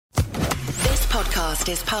podcast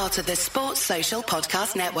is part of the Sports Social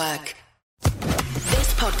Podcast Network.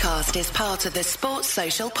 This podcast is part of the Sports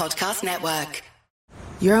Social Podcast Network.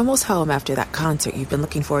 You're almost home after that concert you've been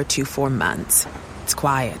looking forward to for months. It's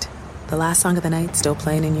quiet. The last song of the night still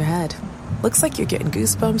playing in your head. Looks like you're getting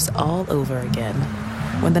goosebumps all over again.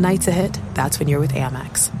 When the night's a hit, that's when you're with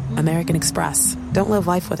Amex. American Express. Don't live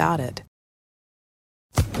life without it.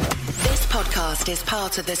 This podcast is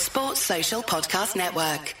part of the Sports Social Podcast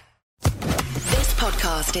Network. This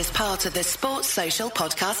podcast is part of the Sports Social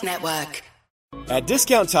Podcast Network. At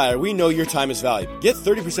Discount Tire, we know your time is valuable. Get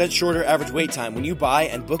 30% shorter average wait time when you buy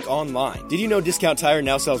and book online. Did you know Discount Tire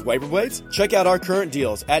now sells wiper blades? Check out our current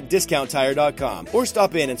deals at discounttire.com or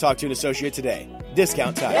stop in and talk to an associate today.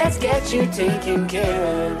 Discount Tire. Let's get you taken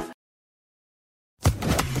care of.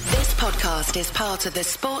 This podcast is part of the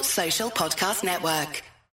Sports Social Podcast Network.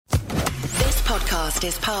 This podcast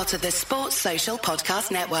is part of the Sports Social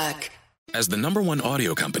Podcast Network. As the #1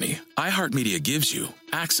 audio company, iHeartMedia gives you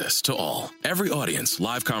access to all. Every audience,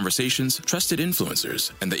 live conversations, trusted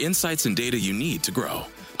influencers, and the insights and data you need to grow.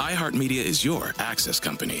 iHeartMedia is your access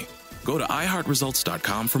company. Go to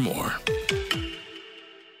iHeartResults.com for more.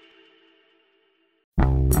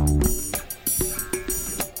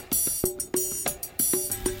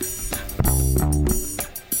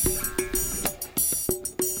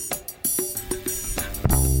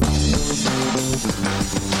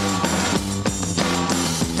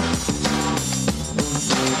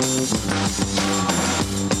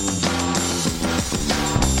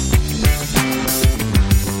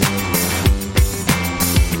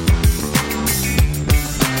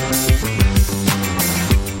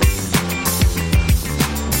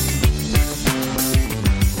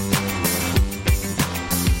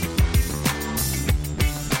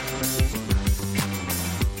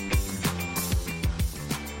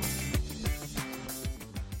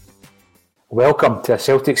 Welcome to a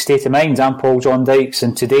Celtic State of Mind. I'm Paul John Dykes,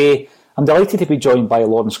 and today I'm delighted to be joined by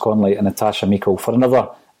Lawrence Conley and Natasha Meikle for another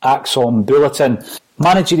Axon Bulletin.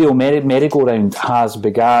 Managerial merry-go-round has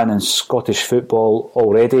begun in Scottish football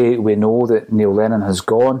already. We know that Neil Lennon has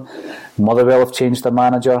gone, Motherwell have changed their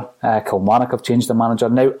manager, Kilmarnock have changed their manager,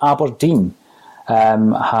 now Aberdeen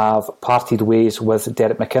have parted ways with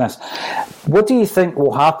Derek McInnes. What do you think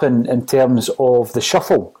will happen in terms of the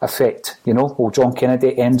shuffle effect? You know, will John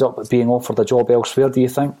Kennedy end up being offered a job elsewhere, do you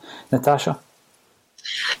think, Natasha?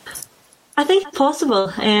 I think it's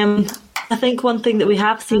possible. I think one thing that we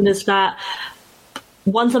have seen is that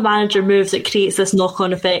once a manager moves, it creates this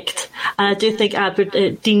knock-on effect. And I do think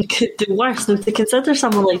Aberdeen could do worse than to consider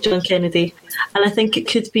someone like John Kennedy. And I think it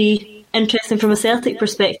could be interesting from a Celtic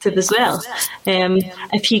perspective as well.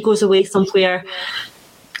 If he goes away somewhere,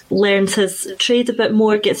 learns his trade a bit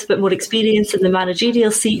more, gets a bit more experience in the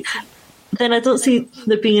managerial seat, then I don't see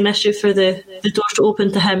there being an issue for the door to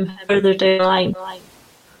open to him further down the line.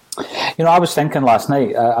 You know, I was thinking last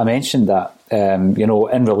night, I mentioned that, you know,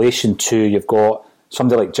 in relation to, you've got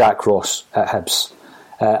somebody like Jack Ross at Hibs.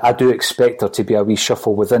 I do expect there to be a wee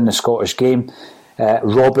shuffle within the Scottish game.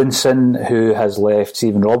 Robinson, who has left,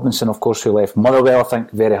 Stephen Robinson, of course, who left Motherwell, I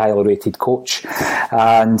think, very highly rated coach.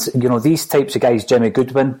 And, you know, these types of guys, Jimmy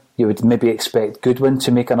Goodwin, you would maybe expect Goodwin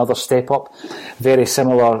to make another step up. Very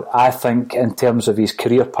similar, I think, in terms of his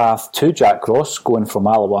career path to Jack Ross, going from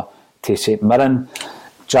Alloa to St Mirren.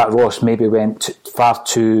 Jack Ross maybe went far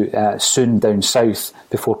too soon down south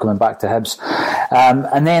before coming back to Hibs.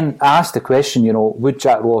 And then I asked the question, you know, would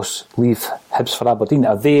Jack Ross leave Hibs for Aberdeen?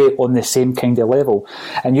 Are they on the same kind of level?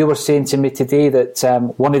 And you were saying to me today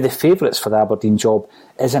that one of the favourites for the Aberdeen job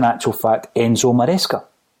is in actual fact Enzo Maresca.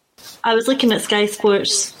 I was looking at Sky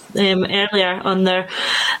Sports earlier on their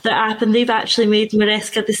app, and they've actually made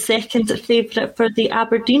Maresca the second favourite for the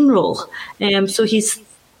Aberdeen role. So he's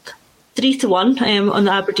 3-1 on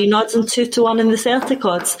the Aberdeen odds and 2-1 in the Celtic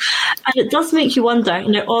odds. And it does make you wonder.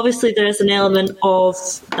 Now, obviously, there is an element of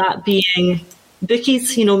that being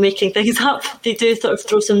bookies, you know, making things up. They do sort of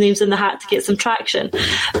throw some names in the hat to get some traction.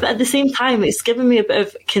 But at the same time, it's given me a bit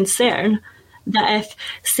of concern that if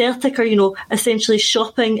Celtic are, you know, essentially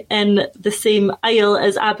shopping in the same aisle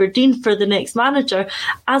as Aberdeen for the next manager,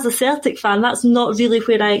 as a Celtic fan, that's not really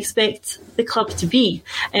where I expect the club to be.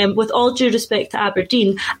 With all due respect to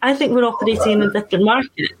Aberdeen, I think we're operating in a different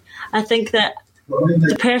market. I think that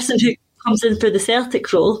the person who comes in for the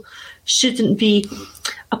Celtic role shouldn't be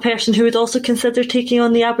a person who would also consider taking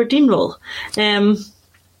on the Aberdeen role.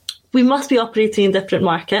 We must be operating in different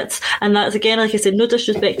markets, and that's, again, like I said, no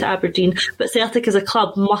disrespect to Aberdeen, but Celtic as a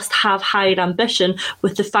club must have higher ambition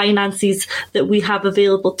with the finances that we have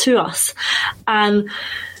available to us. And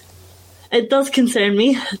It does concern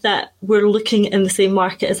me that we're looking in the same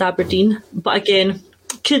market as Aberdeen, but again,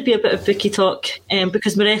 could be a bit of bookie talk,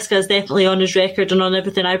 because Maresca is definitely on his record and on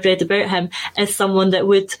everything I've read about him as someone that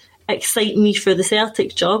would excite me for the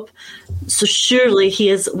Celtic job. So surely he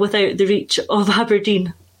is without the reach of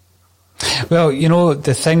Aberdeen. Well, you know,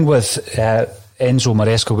 the thing with Enzo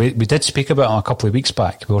Maresca, we did speak about him a couple of weeks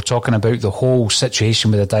back. We were talking about the whole situation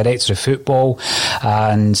with the director of football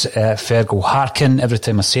and Fergal Harkin. Every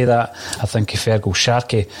time I say that, I think of Fergal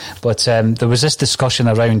Sharkey. But there was this discussion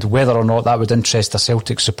around whether or not that would interest the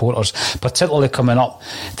Celtic supporters, particularly coming up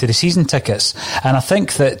to the season tickets. And I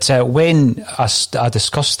think that when I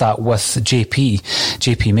discussed that with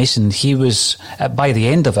JP Mason, he was, by the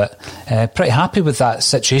end of it, pretty happy with that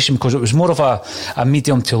situation, because it was more of a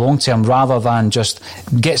medium to long term rather than just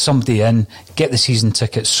get somebody in, get the season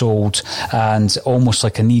tickets sold, and almost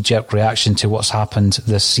like a knee-jerk reaction to what's happened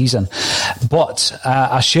this season. But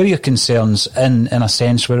I share your concerns in a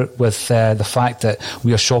sense with the fact that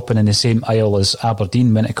we are shopping in the same aisle as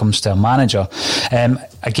Aberdeen when it comes to a manager.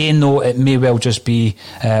 Again, though, it may well just be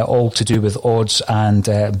all to do with odds and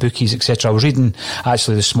bookies, etc. I was reading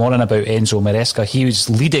actually this morning about Enzo Maresca. He was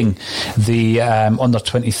leading the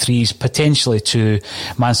under-23s potentially to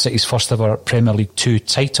Man City's first ever Premier League 2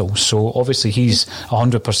 title. So obviously he's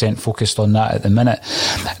 100% focused on that at the minute,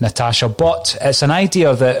 Natasha. But it's an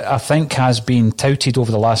idea that I think has been touted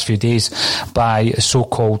over the last few days by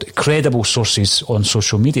so-called credible sources on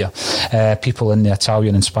social media. People in the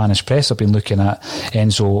Italian and Spanish press have been looking at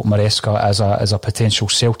Enzo Maresca as a potential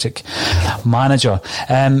Celtic manager.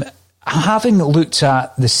 Having looked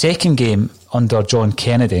at the second game under John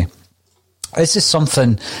Kennedy, this is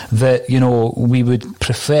something that, you know, we would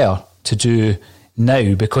prefer to do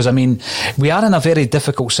now, because I mean we are in a very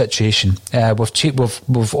difficult situation.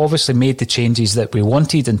 We've obviously made the changes that we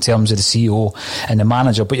wanted in terms of the CEO and the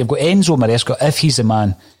manager, but you've got Enzo Maresca, if he's the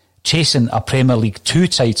man, chasing a Premier League 2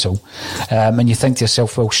 title, and you think to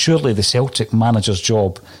yourself, well, surely the Celtic manager's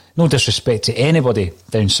job, no disrespect to anybody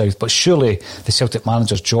down south, but surely the Celtic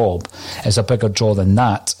manager's job is a bigger draw than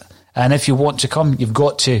that. And if you want to come, you've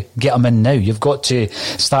got to get them in now. You've got to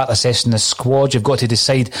start assessing the squad. You've got to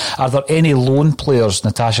decide, are there any loan players,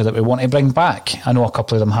 Natasha, that we want to bring back? I know a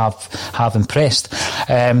couple of them have impressed.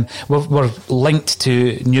 We're linked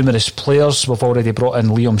to numerous players. We've already brought in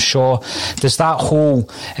Liam Shaw. Does that whole,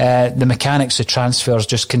 the mechanics of transfers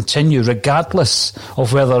just continue regardless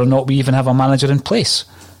of whether or not we even have a manager in place?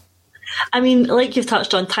 I mean, like you've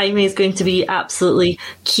touched on, timing is going to be absolutely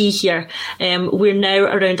key here. We're now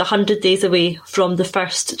around 100 days away from the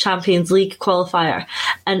first Champions League qualifier.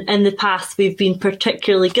 And in the past, we've been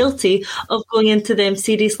particularly guilty of going into them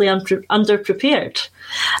seriously underprepared.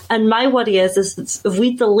 And my worry is if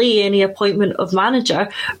we delay any appointment of manager,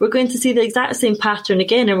 we're going to see the exact same pattern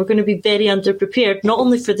again, and we're going to be very underprepared, not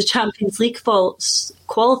only for the Champions League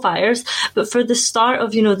qualifiers, but for the start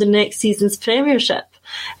of, you know, the next season's Premiership.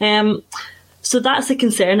 So that's a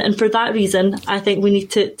concern, and for that reason I think we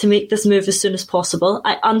need to make this move as soon as possible.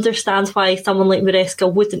 I understand why someone like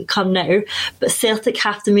Maresca wouldn't come now, but Celtic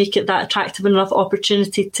have to make it that attractive enough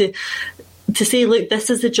opportunity to say, look, this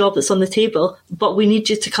is the job that's on the table, but we need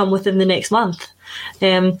you to come within the next month.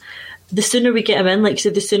 The sooner we get him in, like I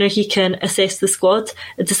said, the sooner he can assess the squad,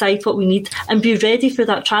 decide what we need, and be ready for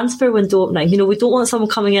that transfer window opening. You know, we don't want someone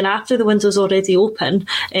coming in after the window's already open,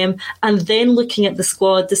 and then looking at the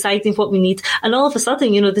squad, deciding what we need, and all of a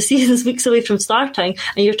sudden, you know, the season's weeks away from starting,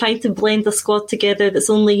 and you're trying to blend a squad together that's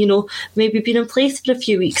only, you know, maybe been in place for a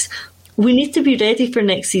few weeks. We need to be ready for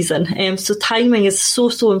next season, so timing is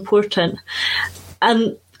so important.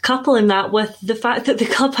 And coupling that with the fact that the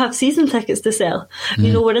club have season tickets to sell.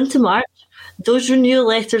 You know, we're into March. Those renewal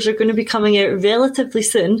letters are going to be coming out relatively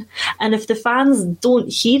soon. And if the fans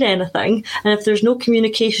don't hear anything, and if there's no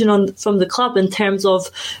communication from the club in terms of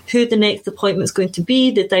who the next appointment is going to be,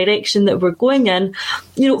 the direction that we're going in,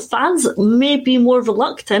 you know, fans may be more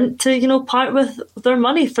reluctant to, you know, part with their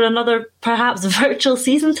money for another perhaps virtual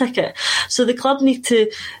season ticket. So the club need to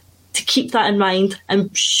keep that in mind, and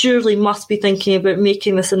surely must be thinking about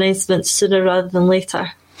making this announcement sooner rather than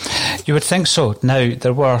later. You would think so. Now,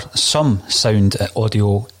 there were some sound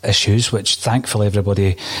audio issues, which thankfully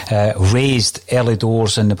everybody raised early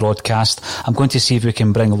doors in the broadcast. I'm going to see if we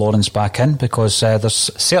can bring Lawrence back in, because there's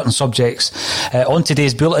certain subjects on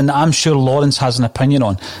today's bulletin that I'm sure Lawrence has an opinion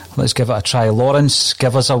on. Let's give it a try. Lawrence,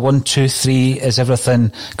 give us a 1, 2, 3. Is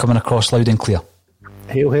everything coming across loud and clear?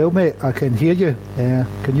 Hail, mate. I can hear you.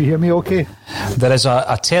 Can you hear me okay? there is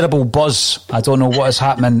a terrible buzz. I don't know what is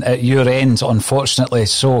happening at your end, unfortunately.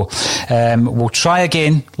 So we'll try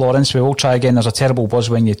again, Lawrence. We will try again. There's a terrible buzz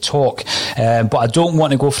when you talk. But I don't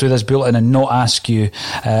want to go through this bulletin and not ask you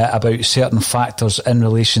about certain factors in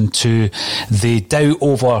relation to the doubt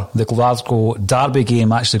over the Glasgow Derby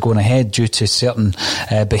game actually going ahead due to certain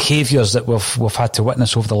behaviours that we've had to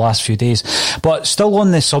witness over the last few days. But still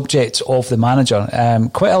on the subject of the manager,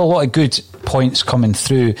 quite a lot of good points coming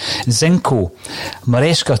through. Zinco,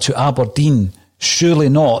 Maresca to Aberdeen, surely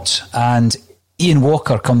not. And Ian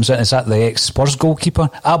Walker comes in, is that the ex-Spurs goalkeeper?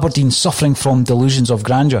 Aberdeen suffering from delusions of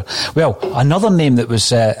grandeur. Well, another name that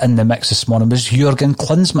was in the mix this morning was Jurgen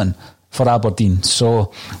Klinsmann for Aberdeen.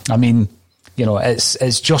 So, I mean, you know,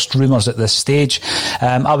 it's just rumours at this stage.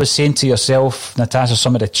 I was saying to yourself, Natasha,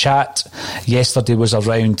 some of the chat yesterday was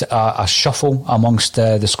around a shuffle amongst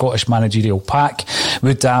the Scottish managerial pack.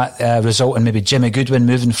 Would that result in maybe Jimmy Goodwin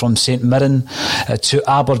moving from St Mirren to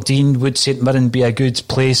Aberdeen? Would St Mirren be a good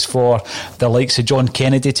place for the likes of John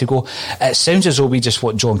Kennedy to go? It sounds as though we just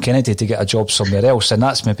want John Kennedy to get a job somewhere else, and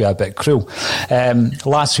that's maybe a bit cruel.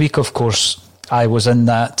 Last week, of course, I was in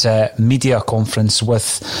that media conference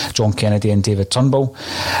with John Kennedy and David Turnbull,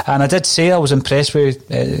 and I did say I was impressed with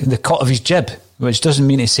the cut of his jib, which doesn't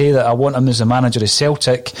mean to say that I want him as the manager of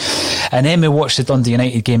Celtic. And then we watched the Dundee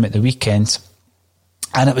United game at the weekend,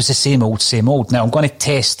 and it was the same old, same old. Now, I'm going to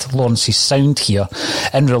test Lawrence's sound here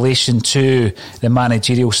in relation to the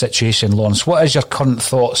managerial situation. Lawrence, what is your current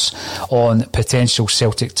thoughts on potential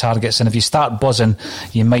Celtic targets? And if you start buzzing,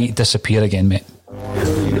 you might disappear again, mate.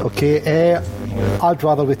 Okay, I'd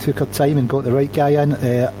rather we took our time and got the right guy in.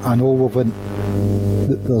 I know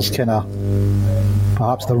there's kind of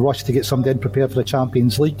perhaps the rush to get somebody in prepared for the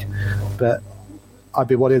Champions League, but I'd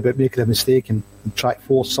be worried about making a mistake and try to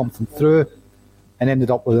force something through and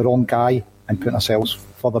ended up with the wrong guy and putting ourselves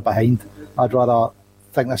further behind. I'd rather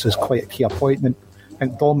think this is quite a key appointment. I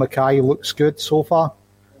think Don Mackay looks good so far.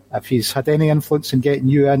 If he's had any influence in getting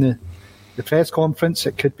you in the press conference,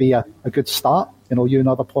 it could be a good start. You know, you and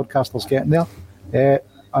other podcasters getting there.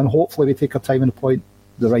 And hopefully we take our time and appoint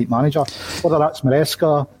the right manager. Whether that's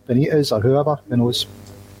Maresca, Benitez or whoever, who knows.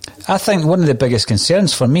 I think one of the biggest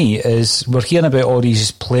concerns for me is we're hearing about all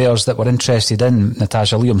these players that we're interested in.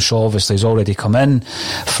 Natasha, Liam Shaw obviously has already come in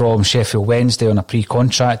from Sheffield Wednesday on a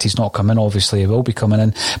pre-contract. He's not come in, obviously he will be coming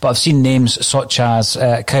in. But I've seen names such as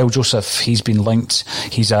Kyle Joseph. He's been linked.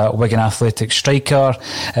 He's a Wigan Athletic striker,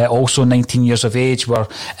 also 19 years of age. We're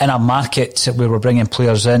in a market where we're bringing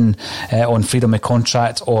players in on freedom of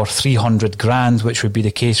contract or 300 grand, which would be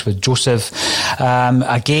the case with Joseph.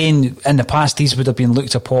 Again, in the past these would have been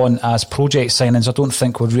looked upon as project signings. I don't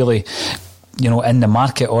think we're really, you know, in the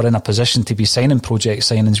market or in a position to be signing project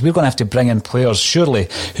signings. We're going to have to bring in players, surely,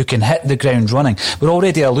 who can hit the ground running. We're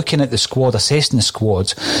already looking at the squad, assessing the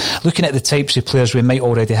squad, looking at the types of players we might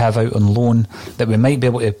already have out on loan that we might be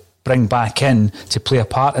able to bring back in to play a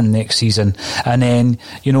part in next season, and then,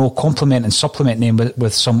 you know, complement and supplement them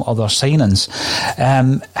with some other signings.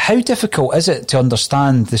 How difficult is it to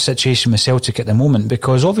understand the situation with Celtic at the moment?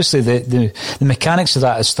 Because obviously the mechanics of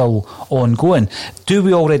that is still ongoing. Do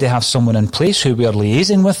we already have someone in place who we are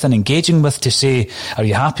liaising with and engaging with to say, are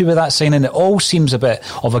you happy with that signing? It all seems a bit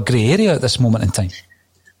of a grey area at this moment in time.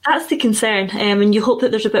 That's the concern, and you hope that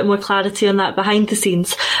there's a bit more clarity on that behind the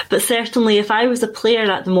scenes. But certainly if I was a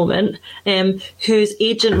player at the moment whose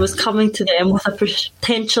agent was coming to them with a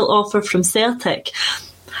potential offer from Celtic,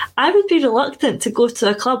 I would be reluctant to go to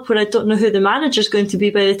a club where I don't know who the manager's going to be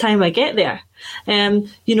by the time I get there.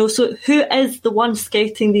 You know, so who is the one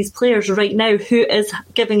scouting these players right now? Who is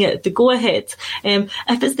giving it the go-ahead?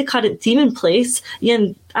 If it's the current team in place, yeah,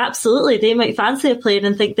 absolutely, they might fancy a player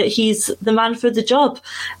and think that he's the man for the job.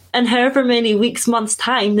 In however many weeks, months'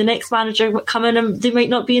 time, the next manager might come in and they might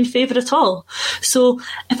not be in favour at all. So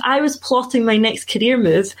if I was plotting my next career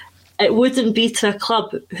move, it wouldn't be to a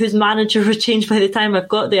club whose manager would change by the time I've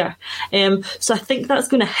got there. So I think that's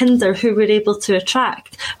going to hinder who we're able to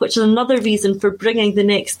attract, which is another reason for bringing the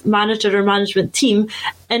next manager or management team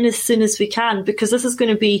in as soon as we can, because this is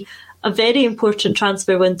going to be a very important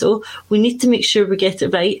transfer window. We need to make sure we get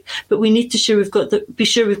it right, but we need to be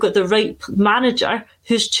sure we've got the right manager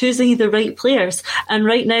who's choosing the right players. And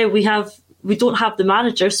right now we don't have the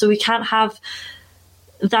manager, so we can't have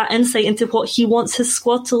that insight into what he wants his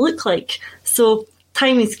squad to look like. So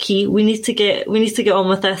time is key. We need to get on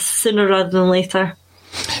with this sooner rather than later.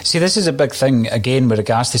 See, this is a big thing, again, with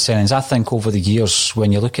regards to signings. I think over the years,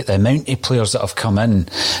 when you look at the amount of players that have come in,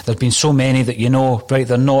 there have been so many that, you know, right,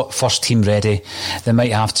 they're not first team ready. They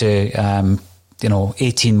might have to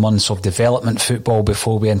 18 months of development football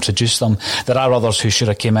before we introduce them. There are others who should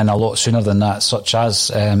have came in a lot sooner than that, such as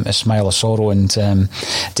Ismail Assoro and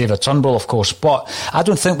David Turnbull, of course. But I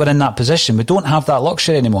don't think we're in that position. We don't have that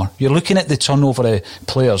luxury anymore. You're looking at the turnover of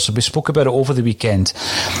players. We spoke about it over the weekend.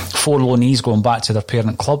 4 loanees going back to their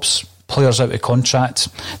parent clubs. Players out of contract.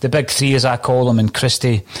 The big three, as I call them, in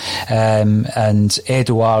Christie and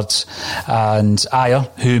Edouard and Ayer,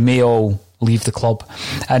 who may all leave the club.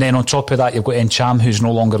 And then on top of that, you've got Encham, who's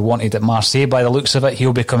no longer wanted at Marseille by the looks of it.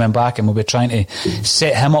 He'll be coming back, and we'll be trying to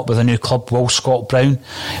set him up with a new club. Will Scott Brown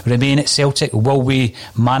remain at Celtic? Will we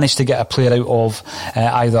manage to get a player out of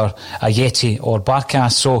either Ayeti or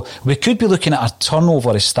Barkas? So we could be looking at a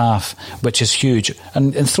turnover of staff, which is huge.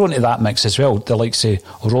 And thrown into that mix as well, the likes of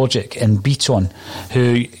Rogic and Beaton,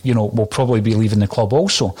 who will probably be leaving the club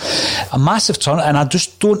also. A massive turn, and I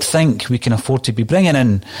just don't think we can afford to be bringing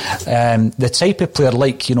in the type of player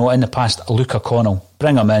like, in the past, Luke O'Connell.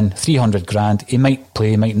 Bring him in, 300 grand. He might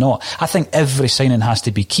play, he might not. I think every signing has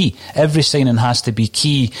to be key. Every signing has to be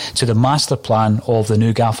key to the master plan of the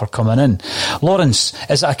new gaffer coming in. Lawrence,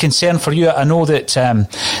 is it a concern for you? I know that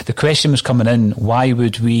the question was coming in, why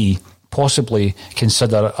would we possibly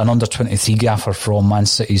consider an under-23 gaffer from Man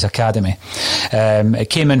City's academy? It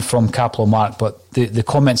came in from Caplo Mark, but the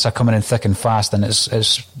comments are coming in thick and fast, and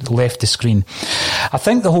it's left the screen. I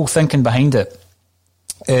think the whole thinking behind it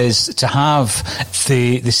is to have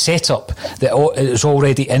the setup that is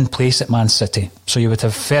already in place at Man City. So you would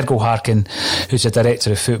have Fergal Harkin, who's a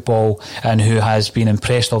director of football and who has been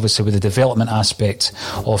impressed obviously with the development aspect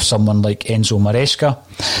of someone like Enzo Maresca.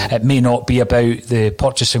 It may not be about the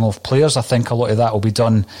purchasing of players. I think a lot of that will be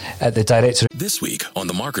done at the director. This week on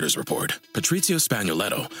The Marketer's Report, Patrizio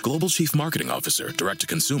Spagnoletto, Global Chief Marketing Officer, Direct to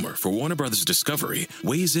Consumer for Warner Brothers Discovery,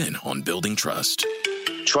 weighs in on building trust.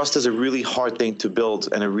 Trust is a really hard thing to build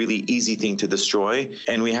and a really easy thing to destroy,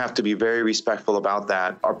 and we have to be very respectful about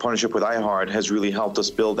that. Our partnership with iHeart has really helped us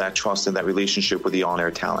build that trust and that relationship with the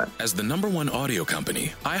on-air talent. As the #1 audio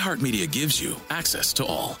company, iHeartMedia gives you access to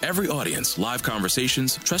all. Every audience, live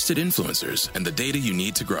conversations, trusted influencers, and the data you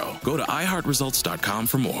need to grow. Go to iHeartResults.com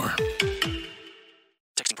for more.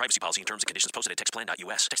 Texting privacy policy and terms and conditions posted at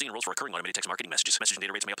textplan.us. Texting enrolls for recurring automated text marketing messages. Message and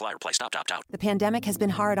data rates may apply. Reply stop, opt out. The pandemic has been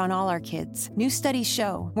hard on all our kids. New studies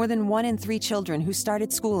show more than 1 in 3 children who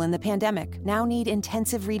started school in the pandemic now need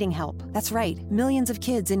intensive reading help. That's right. Millions of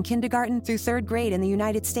kids in kindergarten through 3rd grade in the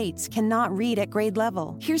United States cannot read at grade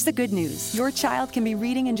level. Here's the good news. Your child can be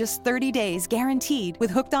reading in just 30 days, guaranteed,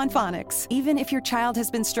 with Hooked on Phonics. Even if your child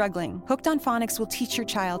has been struggling, Hooked on Phonics will teach your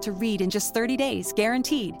child to read in just 30 days,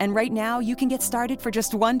 guaranteed. And right now, you can get started for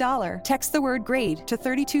just $1. Text the word GRADE to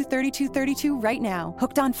 323232 right now.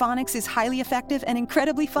 Hooked on Phonics is highly effective and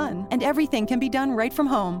incredibly fun, and everything can be done right from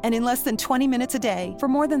home and in less than 20 minutes a day. For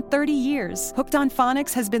more than 30 years, Hooked on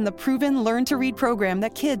Phonics has been the proven learn-to-read program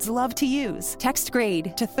that kids love to use. Text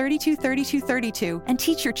GRADE to 323232 and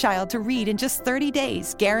teach your child to read in just 30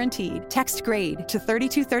 days, guaranteed. Text GRADE to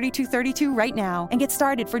 323232 right now and get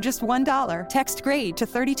started for just $1. Text GRADE to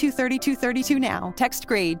 323232 now. Text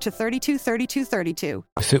GRADE to 323232.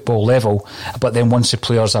 Football level, but then once the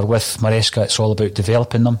players are with Maresca, it's all about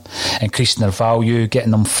developing them, increasing their value,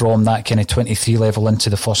 getting them from that kind of 23 level into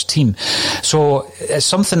the first team. So it's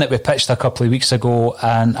something that we pitched a couple of weeks ago,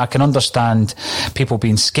 and I can understand people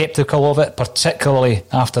being sceptical of it, particularly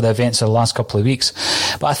after the events of the last couple of weeks.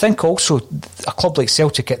 But I think also a club like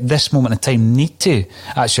Celtic at this moment in time need to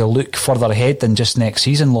actually look further ahead than just next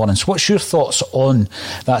season. Lawrence, what's your thoughts on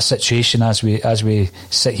that situation as we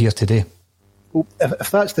sit here today? Well,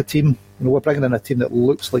 if that's the team, we're bringing in a team that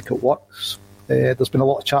looks like it works. There's been a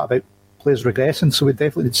lot of chat about players regressing, so we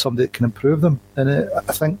definitely need somebody that can improve them. And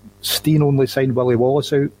I think Steen only signed Willie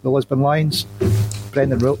Wallace out the Lisbon Lions.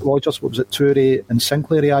 Brendan Rodgers, what was it, Toure and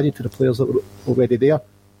Sinclair he added to the players that were already there.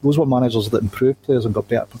 Those were managers that improved players and got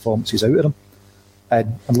better performances out of them.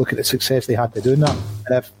 And look at the success they had by doing that.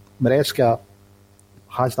 And if Maresca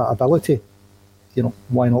has that ability,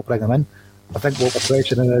 why not bring him in? I think what we're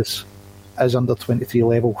questioning is under 23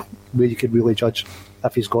 level where you can really judge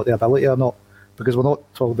if he's got the ability or not, because we're not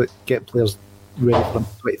talking about getting players ready from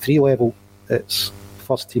 23 level. It's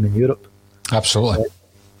first team in Europe. Absolutely.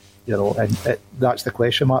 And that's the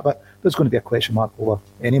question mark, but there's going to be a question mark over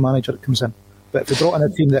any manager that comes in. But if we brought in a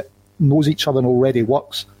team that knows each other and already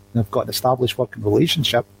works and have got an established working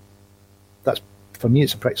relationship, that's, for me,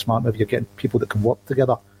 it's a pretty smart move. You're getting people that can work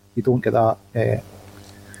together. You don't get that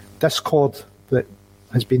discord that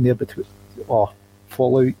has been there between, or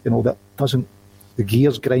fallout, that doesn't, the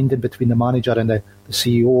gears grinding between the manager and the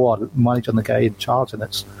CEO, or the manager and the guy in charge, and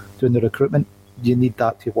it's doing the recruitment. You need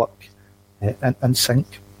that to work in sync.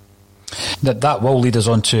 That will lead us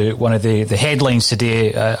on to one of the headlines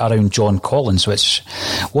today around John Collins, which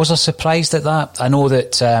was a surprise at that. I know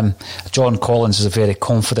that John Collins is a very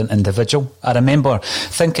confident individual. I remember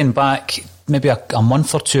thinking back maybe a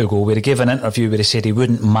month or two ago where he gave an interview where he said he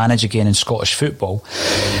wouldn't manage again in Scottish football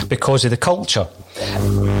because of the culture.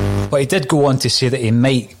 But he did go on to say that he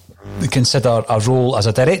might consider a role as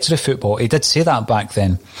a director of football. He did say that back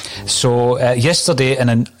then. So yesterday, in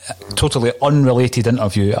a totally unrelated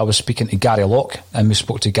interview, I was speaking to Gary Locke, and we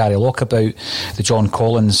spoke to Gary Locke about the John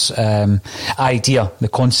Collins idea, the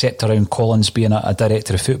concept around Collins being a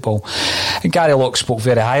director of football. And Gary Locke spoke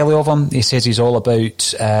very highly of him. He says he's all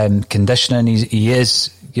about conditioning. He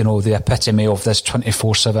is, you know, the epitome of this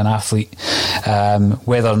 24/7 athlete.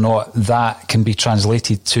 Whether or not that can be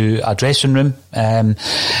translated to a dressing room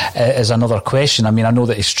is another question. I mean, I know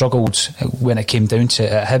that he struggled when it came down to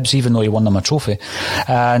it at Hibs, even though he won them a trophy.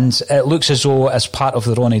 And it looks as though, as part of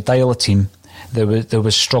the Ronnie Deila team, there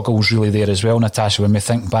was struggles really there as well, Natasha, when we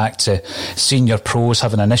think back to senior pros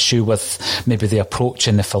having an issue with maybe the approach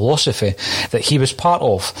and the philosophy that he was part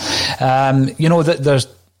of. You know, that there's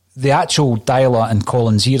the actual Deila and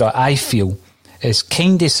Collins era, I feel, is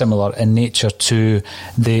kind of similar in nature to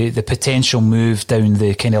the potential move down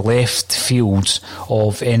the kind of left fields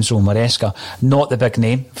of Enzo Maresca. Not the big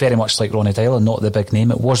name, very much like Ronnie Deila, not the big name.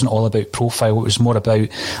 It wasn't all about profile, it was more about,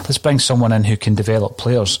 let's bring someone in who can develop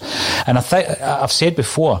players. And I've said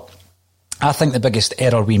before, I think the biggest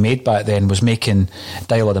error we made back then was making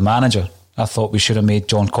Deila the manager. I thought we should have made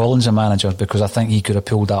John Collins a manager, because I think he could have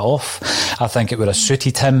pulled that off. I think it would have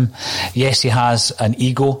suited him. Yes, he has an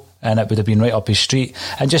ego, and it would have been right up his street.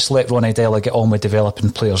 And just let Ronnie Deila get on with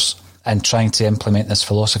developing players and trying to implement this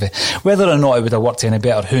philosophy. Whether or not it would have worked any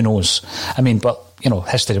better, who knows? I mean, but, you know,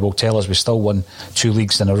 history will tell us we still won 2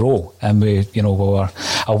 leagues in a row, and we were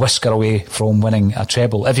a whisker away from winning a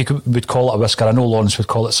treble. If you would call it a whisker, I know Lawrence would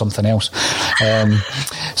call it something else.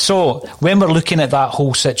 So when we're looking at that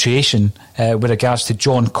whole situation with regards to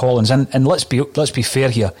John Collins, and let's be fair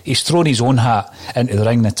here, he's thrown his own hat into the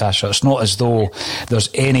ring, Natasha. It's not as though there's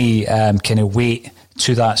any kind of weight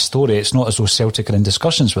to that story. It's not as though Celtic are in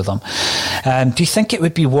discussions with him. Do you think it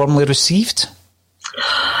would be warmly received?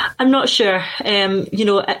 I'm not sure. You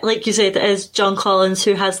know, like you said, it is John Collins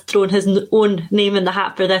who has thrown his own name in the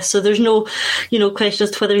hat for this. So there's no, you know, question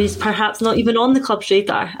as to whether he's perhaps not even on the club's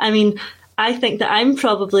radar. I mean, I think that I'm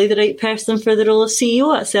probably the right person for the role of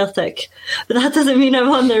CEO at Celtic, but that doesn't mean I'm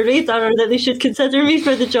on their radar or that they should consider me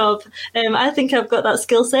for the job. I think I've got that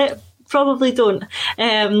skill set. Probably don't.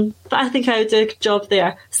 But I think I would do a good job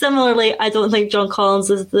there. Similarly, I don't think John Collins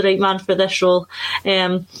is the right man for this role.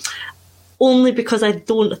 Only because I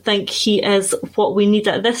don't think he is what we need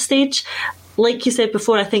at this stage. Like you said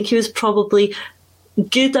before, I think he was probably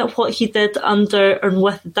good at what he did under and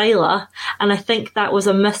with Deila, and I think that was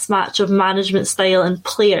a mismatch of management style and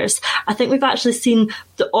players. I think we've actually seen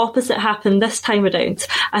the opposite happen this time around.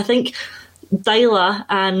 I think Deila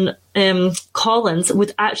and Collins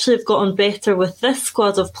would actually have gotten better with this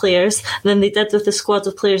squad of players than they did with the squad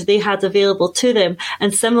of players they had available to them.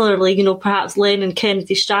 And similarly, you know, perhaps Lennon,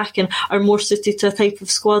 Kennedy, Strachan are more suited to a type of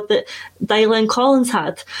squad that Deila and Collins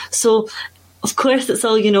had. So, of course, it's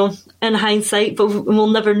all, you know, in hindsight, but we'll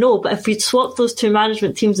never know. But if we'd swapped those two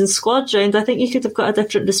management teams and squads round, I think you could have got a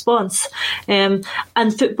different response. And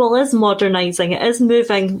football is modernising. It is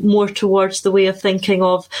moving more towards the way of thinking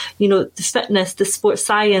of, you know, the fitness, the sports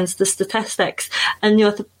science, the statistics. And, you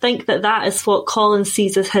know, I think that is what Collins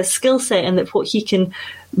sees as his skill set, and that what he can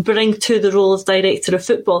bring to the role of director of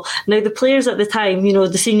football. Now, the players at the time, you know,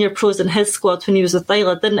 the senior pros in his squad when he was with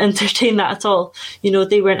Deila, didn't entertain that at all. You know,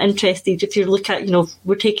 they weren't interested. If you look at, you know,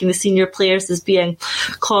 we're taking the senior players as being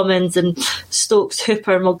Commons and Stokes,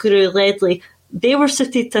 Hooper, Mulgrew, Ledley. They were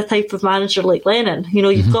suited to a type of manager like Lennon. You know,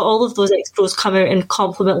 you've got all of those ex-pros come out and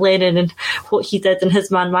compliment Lennon and what he did in his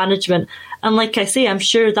man management. And like I say, I'm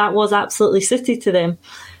sure that was absolutely suited to them.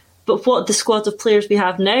 But what the squad of players we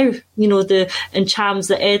have now, you know, the Nchams,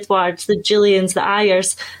 the Edwards, the Gillians, the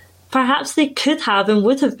Ayers, perhaps they could have and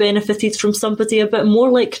would have benefited from somebody a bit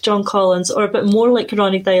more like John Collins or a bit more like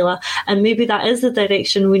Ronnie Deila, and maybe that is the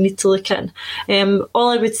direction we need to look in. All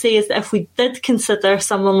I would say is that if we did consider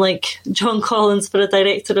someone like John Collins for a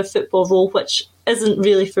director of football role, which isn't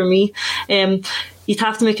really for me, you'd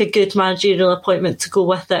have to make a good managerial appointment to go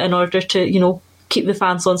with it in order to, you know, keep the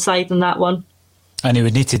fans on side in that one. And he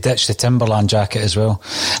would need to ditch the Timberland jacket as well.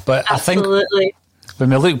 But absolutely. I think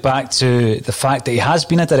when we look back to the fact that he has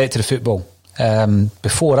been a director of football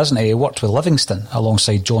before, hasn't he? He worked with Livingston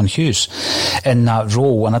alongside John Hughes in that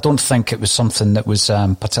role, and I don't think it was something that was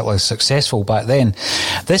particularly successful back then.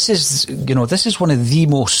 This is one of the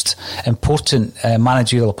most important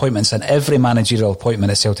managerial appointments, and every managerial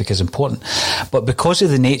appointment at Celtic is important. But because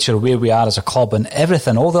of the nature of where we are as a club and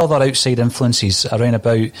everything, all the other outside influences around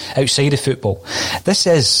about outside of football, this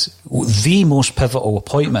is the most pivotal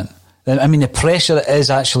appointment. I mean, the pressure is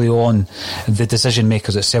actually on the decision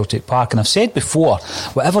makers at Celtic Park. And I've said before,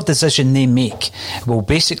 whatever decision they make will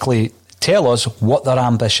basically tell us what their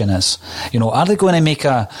ambition is. Are they going to make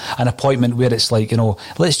an appointment where it's like,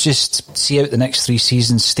 let's just see out the next 3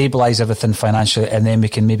 seasons, stabilise everything financially, and then we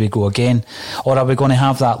can maybe go again? Or are we going to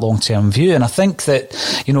have that long-term view? And I think that,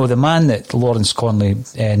 the man that Lawrence Conley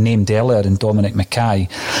named earlier, in Dominic Mackay,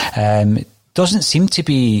 doesn't seem to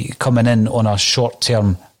be coming in on a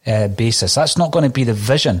short-term basis. That's not going to be the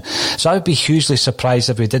vision. So I would be hugely surprised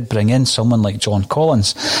if we did bring in someone like John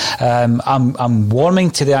Collins. I'm warming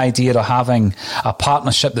to the idea of having a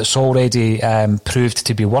partnership that's already proved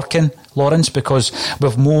to be working, Lawrence, because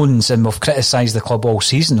we've moaned and we've criticised the club all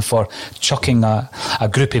season for chucking a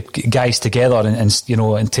group of guys together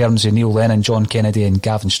in terms of Neil Lennon, John Kennedy and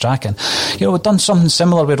Gavin Strachan. We've done something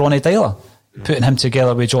similar with Ronnie Dyler, putting him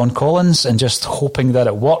together with John Collins and just hoping that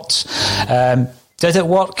it worked. Did it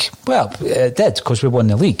work? Well, it did, because we won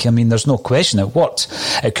the league. I mean, there's no question it worked.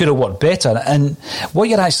 It could have worked better. And what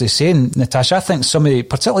you're actually saying, Natasha, I think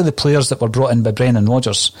particularly the players that were brought in by Brendan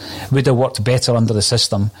Rodgers, would have worked better under the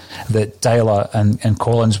system that Dyler and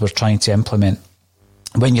Collins were trying to implement.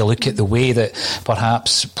 When you look at the way that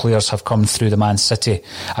perhaps players have come through the Man City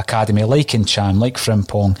Academy, like Ncham, like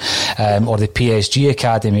Frimpong, or the PSG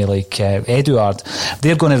Academy, like Eduard,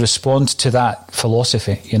 they're going to respond to that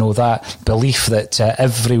philosophy, that belief that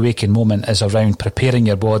every waking moment is around preparing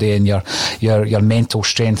your body and your mental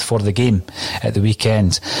strength for the game at the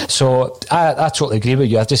weekend. So I totally agree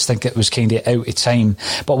with you. I just think it was kind of out of time.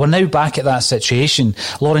 But we're now back at that situation.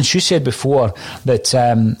 Lawrence, you said before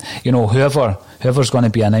that, whoever's going to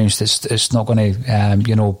be announced, it's not going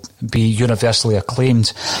to, be universally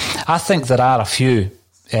acclaimed. I think there are a few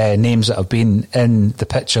names that have been in the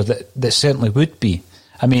picture that certainly would be.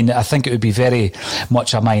 I mean, I think it would be very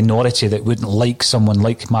much a minority that wouldn't like someone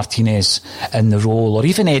like Martinez in the role, or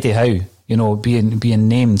even Eddie Howe, being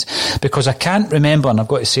named, because I can't remember, and I've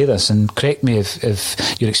got to say this, and correct me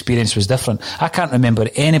if your experience was different, I can't remember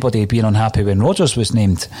anybody being unhappy when Rodgers was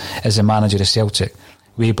named as the manager of Celtic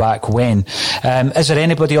way back when. Is there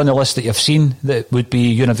anybody on the list that you've seen that would be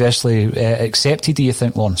universally accepted, do you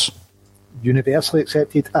think, Lawrence? Universally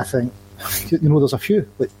accepted? I think, there's a few,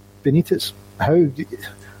 like Benitez, Howe,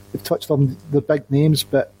 we've touched on the big names,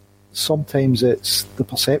 but sometimes it's the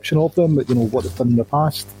perception of them, what they've done in the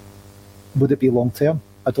past. Would it be long term?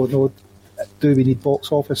 I don't know. Do we need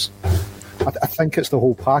box office? I think it's the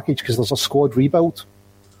whole package, because there's a squad rebuild.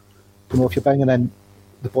 If you're bringing in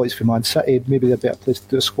the boys from Man City, maybe they're a better place to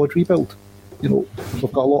do a squad rebuild. We've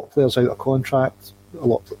got a lot of players out of contract, a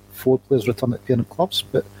lot of forward players returning to parent clubs,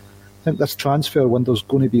 but I think this transfer window is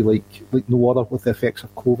going to be like no other, with the effects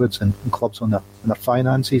of COVID and clubs on their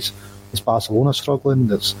finances. There's Barcelona struggling.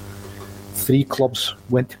 There's 3 clubs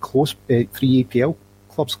went to close, 3 EPL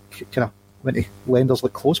clubs kind of went to lenders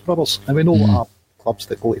like Close Brothers, and we know what are clubs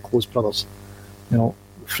that go to Close Brothers.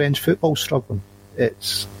 French football struggling.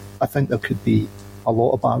 I think there could be a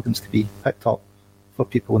lot of bargains to be picked up for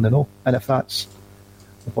people in the know, and if that's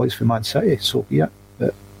the boys from Man City, so be it.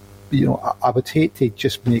 But I would hate to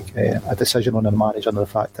just make a decision on a manager under the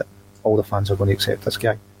fact that all the fans are going to accept this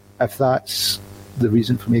guy. If that's the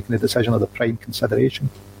reason for making a decision or the prime consideration,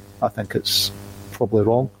 I think it's probably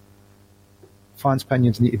wrong. Fans'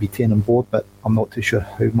 opinions need to be taken on board, but I'm not too sure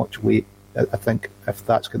how much weight. I think if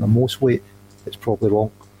that's got the most weight, it's probably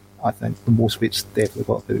wrong. I think the most weight's definitely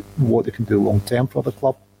got about what they can do long term for the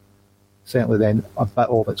club. Certainly then a bit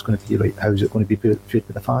of it's going to be right, how's it going to be viewed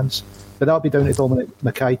by the fans. But that'll be down to Dominic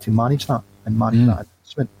Mackay to manage that and manage that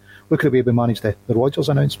announcement. Look at the way we managed the Rodgers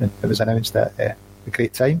announcement. It was announced at a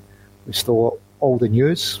great time. We saw all the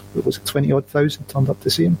news. It was 20,000 turned up to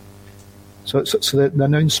see him. So the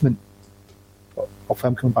announcement of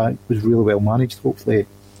him coming back was really well managed. Hopefully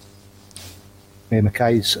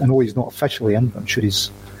Mackay's, I know he's not officially in, but I'm sure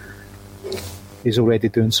he's already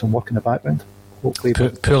doing some work in the background. Hopefully,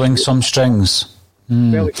 pulling some strings.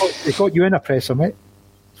 Well, he got you in a presser, mate.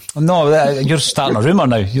 No, you're starting a rumour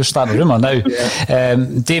now. Yeah.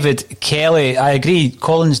 David Kelly, I agree.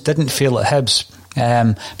 Collins didn't fail at Hibs,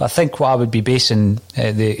 but I think what I would be basing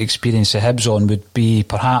the experience of Hibs on would be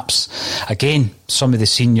perhaps again some of the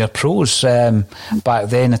senior pros. Back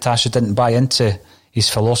then, Natasha didn't buy into his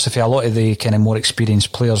philosophy. A lot of the kind of more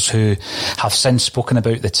experienced players who have since spoken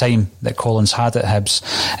about the time that Collins had at Hibs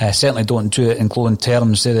certainly don't do it in glowing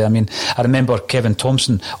terms, do they? I mean, I remember Kevin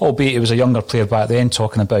Thompson, albeit he was a younger player back then,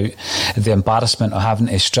 talking about the embarrassment of having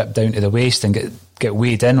to strip down to the waist and get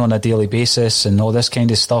weighed in on a daily basis and all this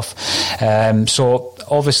kind of stuff. So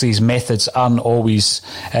obviously his methods aren't always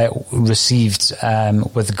received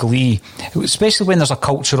with glee, especially when there's a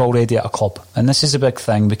culture already at a club. And this is a big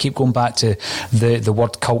thing. We keep going back to the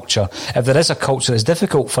word culture. If there is a culture, it's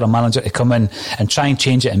difficult for a manager to come in and try and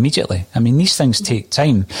change it immediately. I mean, these things take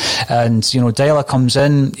time. And, you know, Deila comes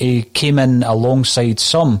in, he came in alongside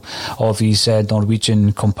some of his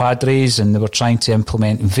Norwegian compadres, and they were trying to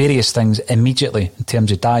implement various things immediately in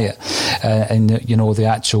terms of diet and, you know, the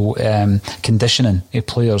actual conditioning of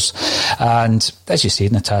players. And as you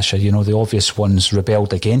said, Natasha, you know, the obvious ones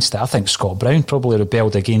rebelled against it. I think Scott Brown probably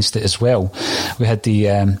rebelled against it as well. We had the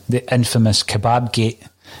infamous kebab gate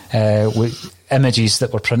with images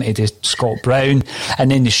that were printed of Scott Brown,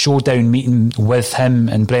 and then the showdown meeting with him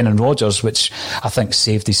and Brendan Rodgers, which I think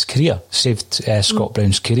saved his career, saved Scott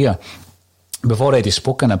Brown's career. We've already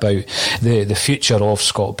spoken about the future of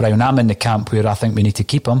Scott Brown. I'm in the camp where I think we need to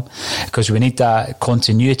keep him, because we need that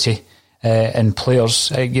continuity in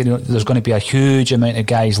players. You know, there's going to be a huge amount of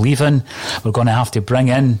guys leaving. We're going to have to bring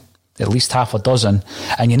in at least half a dozen,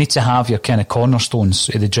 and you need to have your kind of cornerstones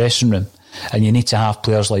of the dressing room. And you need to have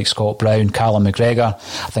players like Scott Brown, Callum McGregor.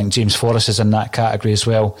 I think James Forrest is in that category as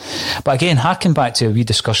well. But again, harking back to a wee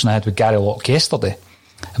discussion I had with Gary Locke yesterday,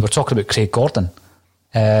 and we're talking about Craig Gordon.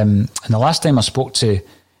 And the last time I spoke to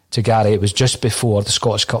Gary, it was just before the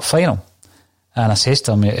Scottish Cup final. And I says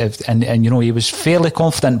to him, and you know, he was fairly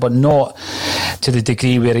confident, but not to the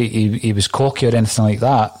degree where he was cocky or anything like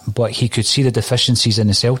that, but he could see the deficiencies in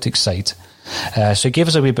the Celtic side. So he gave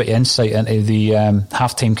us a wee bit of insight into the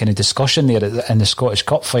half-time kind of discussion there in the Scottish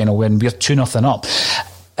Cup final when we're 2-0 up.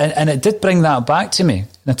 And it did bring that back to me,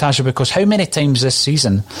 Natasha, because how many times this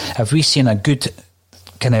season have we seen a good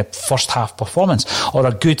kind of first half performance or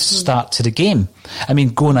a good start to the game? I mean,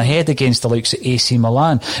 going ahead against the likes of AC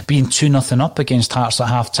Milan, being 2-0 up against Hearts at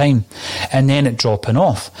half time, and then it dropping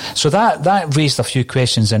off. So that raised a few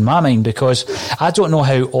questions in my mind, because I don't know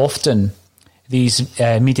how often these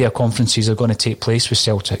media conferences are going to take place with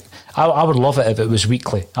Celtic. I would love it if it was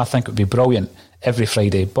weekly. I think it would be brilliant every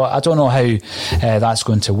Friday, but I don't know how that's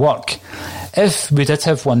going to work. If we did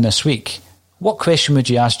have one this week, what question would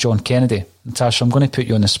you ask John Kennedy? Natasha, I'm going to put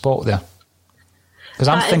you on the spot there, because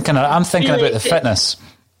I'm thinking really about the fitness.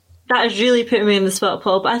 That is really putting me on the spot,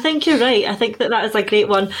 Paul. But I think you're right. I think that is a great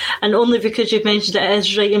one. And only because you've mentioned it, it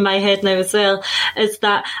is right in my head now as well, is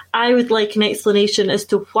that I would like an explanation as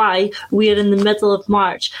to why we're in the middle of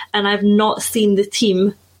March and I've not seen the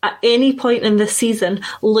team at any point in this season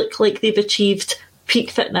look like they've achieved peak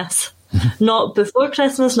fitness. Not before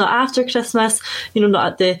Christmas, not after Christmas, you know,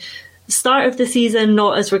 not at the start of the season,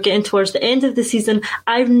 not as we're getting towards the end of the season.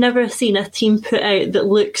 I've never seen a team put out that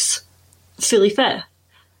looks fully fit.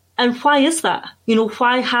 And why is that? You know,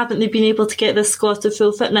 why haven't they been able to get this squad to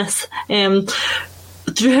full fitness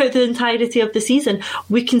throughout the entirety of the season?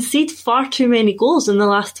 We concede far too many goals in the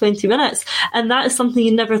last 20 minutes. And that is something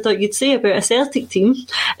you never thought you'd say about a Celtic team,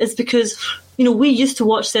 is because, you know, we used to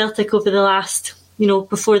watch Celtic over the last, you know,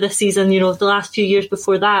 before this season, you know, the last few years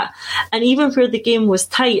before that. And even where the game was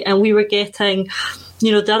tight and we were getting,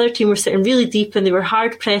 you know, the other team were sitting really deep and they were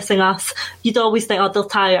hard pressing us, you'd always think, oh, they'll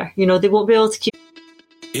tire. You know, they won't be able to keep.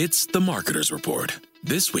 It's the Marketer's Report.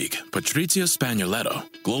 This week, Patrizia Spagnoletto,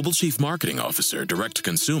 Global Chief Marketing Officer,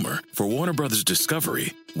 Direct-to-Consumer for Warner Brothers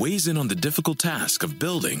Discovery, weighs in on the difficult task of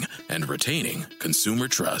building and retaining consumer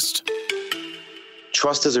trust.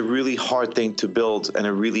 Trust is a really hard thing to build and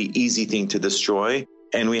a really easy thing to destroy,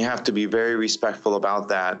 and we have to be very respectful about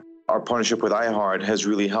that. Our partnership with iHeart has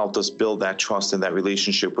really helped us build that trust and that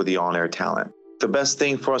relationship with the on-air talent. The best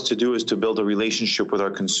thing for us to do is to build a relationship with our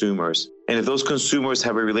consumers. And if those consumers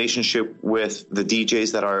have a relationship with the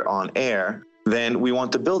DJs that are on air, then we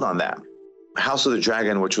want to build on that. House of the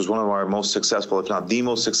Dragon, which was one of our most successful, if not the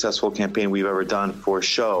most successful campaign we've ever done for a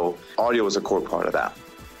show, audio was a core part of that.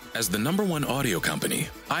 As the #1 audio company,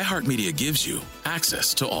 iHeartMedia gives you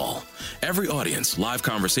access to all. Every audience, live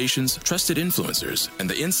conversations, trusted influencers, and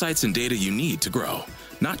the insights and data you need to grow.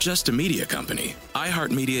 Not just a media company,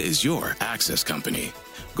 iHeartMedia is your access company.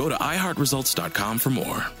 Go to iHeartResults.com for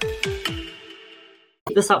more.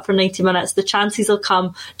 This up for 90 minutes. The chances will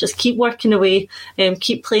come. Just keep working away,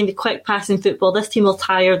 keep playing the quick passing football. This team will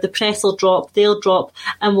tire, the press will drop, they'll drop,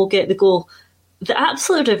 and we'll get the goal. the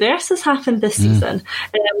absolute reverse has happened this season.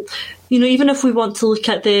 Even if we want to look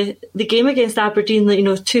at the game against Aberdeen,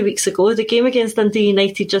 2 weeks ago, the game against Dundee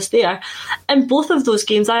United just there, in both of those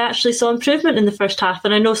games, I actually saw improvement in the first half,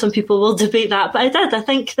 and I know some people will debate that, but I did. I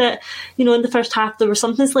think that, in the first half, there was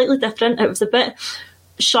something slightly different. It was a bit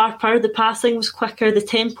sharper, the passing was quicker, the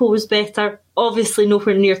tempo was better, obviously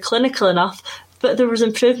nowhere near clinical enough, but there was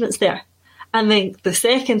improvements there. And then the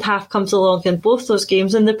second half comes along in both those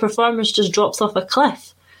games and the performance just drops off a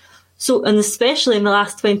cliff. So, and especially in the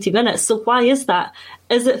last 20 minutes. So why is that?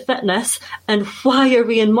 Is it fitness? And why are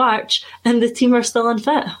we in March and the team are still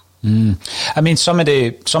unfit? I mean,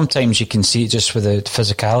 sometimes you can see it just with the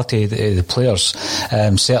physicality of the players.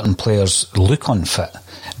 Certain players look unfit.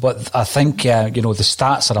 But I think, the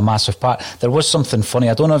stats are a massive part. There was something funny.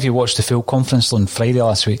 I don't know if you watched the full conference on Friday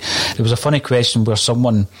last week. There was a funny question where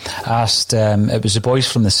someone asked, it was the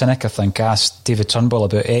boys from the Cynic, I think, asked David Turnbull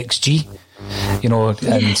about XG.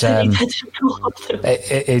 And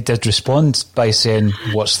he did respond by saying,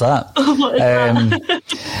 "What's that?"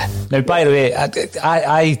 Now, by the way,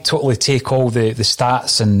 I totally take all the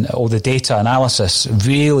stats and all the data analysis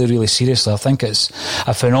really, really seriously. I think it's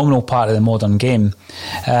a phenomenal part of the modern game.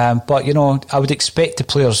 But, I would expect the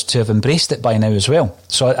players to have embraced it by now as well.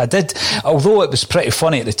 So I did, although it was pretty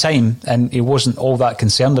funny at the time and he wasn't all that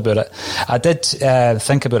concerned about it, I did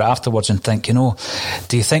think about it afterwards and think,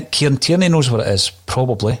 do you think Kieran Tierney knows what it is?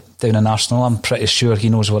 Probably. Down in Arsenal, I'm pretty sure he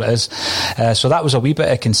knows what it is. So that was a wee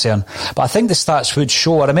bit of concern. But I think the stats would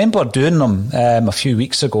show. I remember doing them a few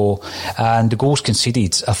weeks ago, and the goals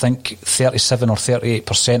conceded, I think 37 or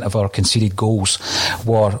 38% of our conceded goals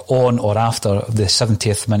were on or after the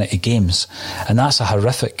 70th minute of games, and that is a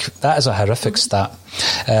horrific stat.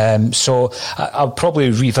 So I'll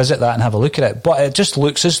probably revisit that and have a look at it. But it just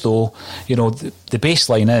looks as though, the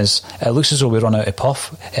baseline is, it looks as though we run out of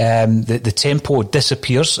puff. The tempo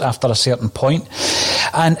disappears after a certain point.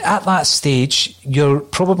 And at that stage, you're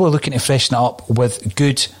probably looking to freshen it up with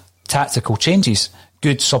good tactical changes,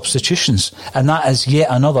 good substitutions. And that is yet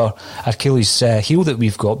another Achilles heel that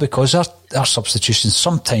we've got, because our substitutions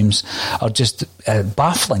sometimes are just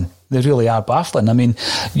baffling. They really are baffling. I mean,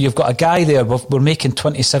 you've got a guy there, we're making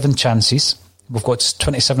 27 chances. We've got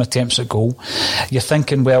 27 attempts at goal. You're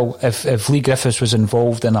thinking, well, if Lee Griffiths was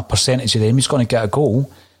involved in a percentage of them, he's going to get a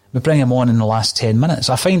goal. We bring him on in the last 10 minutes.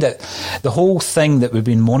 I find that the whole thing that we've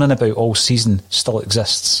been moaning about all season still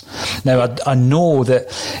exists. Now, I know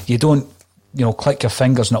that you don't, click your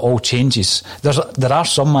fingers and it all changes. There are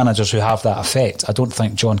some managers who have that effect. I don't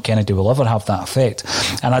think John Kennedy will ever have that effect.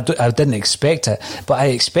 And I didn't expect it. But I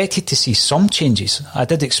expected to see some changes. I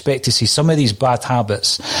did expect to see some of these bad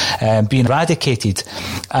habits being eradicated.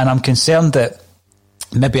 And I'm concerned that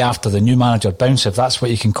maybe after the new manager bounce, if that's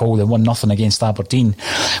what you can call the 1-0 against Aberdeen,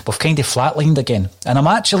 we've kind of flatlined again. And I'm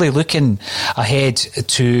actually looking ahead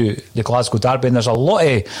to the Glasgow Derby, and there's a lot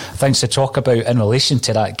of things to talk about in relation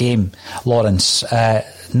to that game, Lawrence.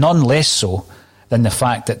 None less so than the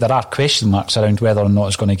fact that there are question marks around whether or not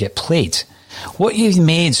it's going to get played. What you've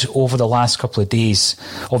made over the last couple of days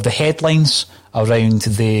of the headlines around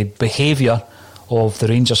the behaviour of the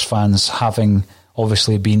Rangers fans having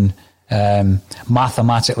obviously been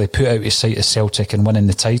mathematically put out of sight as Celtic and winning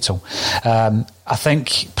the title. I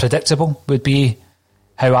think predictable would be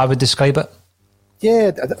how I would describe it.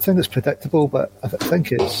 Yeah, I think it's predictable, but I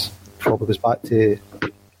think it's probably goes back to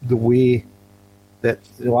the way that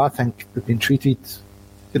I think they've been treated.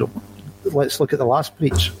 Let's look at the last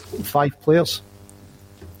breach. 5 players,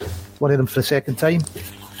 one of them for the second time.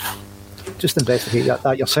 Just investigate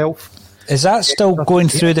that yourself. Is that still going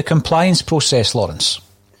through the compliance process, Lawrence?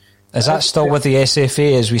 Is that still with the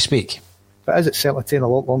SFA as we speak? But is it certainly taking a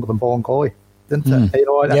lot longer than Ballincolly, didn't it?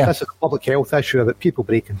 This is a public health issue about people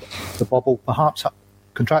breaking the bubble, perhaps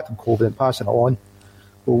contracting COVID and passing it on.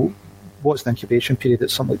 Well, what's the incubation period?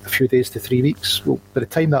 It's something like a few days to 3 weeks. Well, by the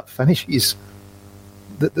time that finishes,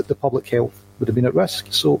 the public health would have been at risk.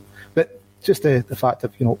 So, but just the fact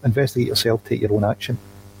of, investigate yourself, take your own action.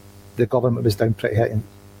 The government was down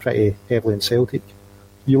pretty heavily in Celtic.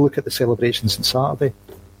 You look at the celebrations on Saturday,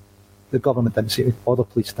 the government other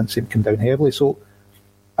police didn't seem to come down heavily. So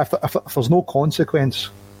if there's no consequence,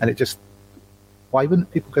 and why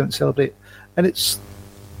wouldn't people go out and celebrate? And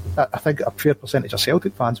I think a fair percentage of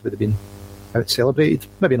Celtic fans would have been out celebrated,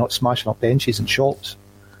 maybe not smashing up benches and shops,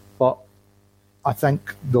 but I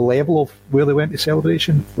think the level of where they went to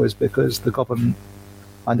celebration was because the government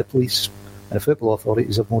and the police and the football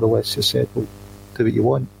authorities have more or less just said, well, do what you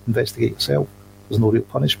want, investigate yourself. There's no real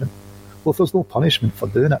punishment. Well, if there's no punishment for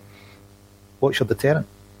doing it, what's your deterrent?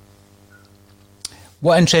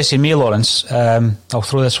 What interested me, Lawrence, I'll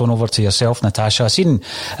throw this one over to yourself, Natasha. I've seen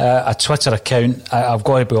a Twitter account. I've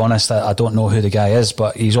got to be honest, I don't know who the guy is,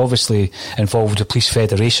 but he's obviously involved with the Police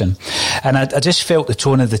Federation. And I just felt the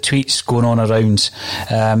tone of the tweets going on around,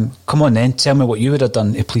 come on then, tell me what you would have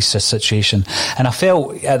done to police this situation. And I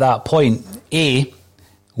felt at that point,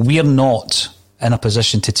 we're not in a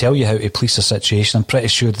position to tell you how to police a situation. I'm pretty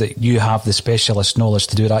sure that you have the specialist knowledge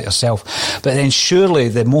to do that yourself. But then surely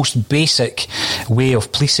the most basic way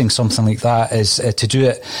of policing something like that is to do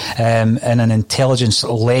it in an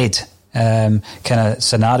intelligence-led kind of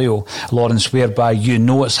scenario, Lawrence, whereby you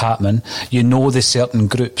know it's happening, you know the certain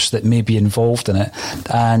groups that may be involved in it,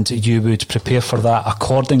 and you would prepare for that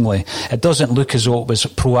accordingly. It doesn't look as though it was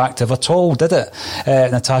proactive at all, did it?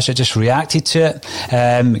 Natasha just reacted to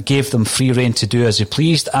it, gave them free rein to do as they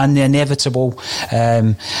pleased, and the inevitable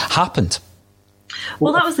happened.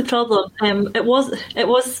 Well, that was the problem. It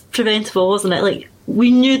was preventable, wasn't it? Like,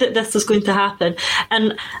 we knew that this was going to happen,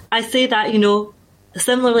 and I say that,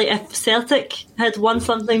 similarly, if Celtic had won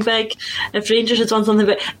something big, if Rangers had won something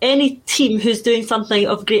big, any team who's doing something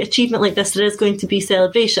of great achievement like this, there is going to be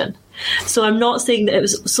celebration. So I'm not saying that it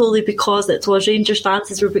was solely because it was Rangers fans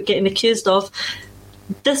as we were getting accused of.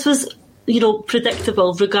 This was,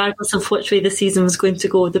 predictable regardless of which way the season was going to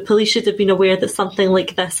go. The police should have been aware that something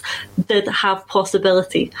like this did have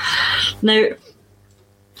possibility. Now,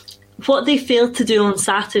 what they failed to do on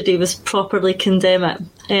Saturday was properly condemn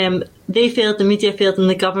it. They failed, the media failed, and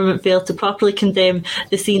the government failed to properly condemn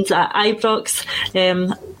the scenes at Ibrox,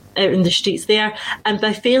 out in the streets there. And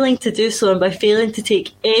by failing to do so, and by failing to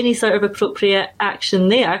take any sort of appropriate action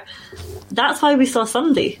there, that's why we saw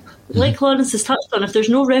Sunday. Like Lawrence has touched on, if there's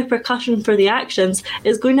no repercussion for the actions,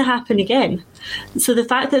 it's going to happen again. So the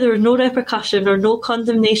fact that there was no repercussion or no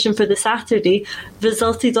condemnation for the Saturday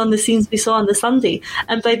resulted on the scenes we saw on the Sunday.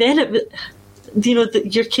 And by then,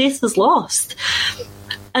 your case was lost.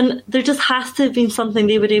 And there just has to have been something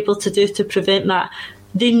they were able to do to prevent that.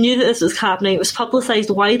 They knew that this was happening. It was publicised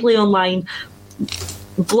widely online.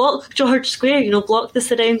 Block George Square, block the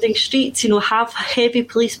surrounding streets, have heavy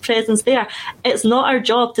police presence there. It's not our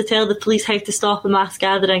job to tell the police how to stop a mass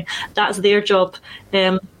gathering. That's their job,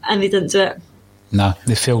 and they didn't do it. No,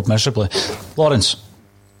 they failed miserably. Lawrence?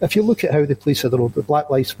 If you look at how the police had the Black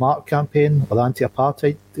Lives Matter campaign or the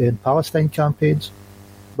anti-apartheid in Palestine campaigns,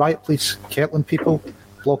 riot police, Kirtland people,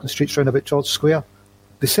 blocking streets round about George Square,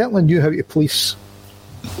 they certainly knew how to police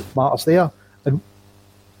matters there. And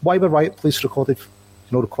why were riot police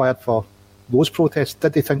required for those protests?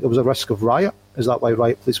 Did they think there was a risk of riot? Is that why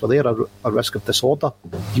riot police were there, a risk of disorder?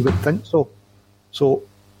 You would think so. So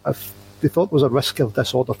if they thought there was a risk of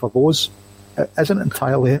disorder for those, it isn't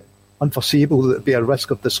entirely unforeseeable that there would be a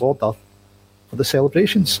risk of disorder for the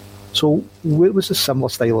celebrations. So where was the similar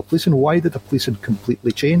style of policing? Why did the policing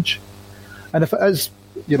completely change? And if it is,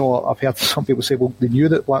 I've heard some people say, well, they knew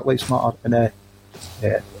that Black Lives Matter and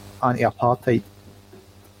anti-apartheid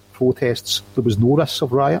protests, there was no risk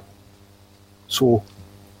of riot. So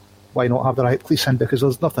why not have the riot police in? Because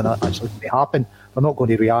there's nothing actually going to happen. They're not going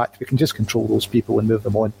to react. We can just control those people and move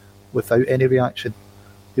them on without any reaction.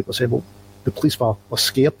 People say, well, the police were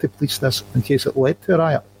scared to police this in case it led to a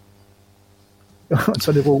riot.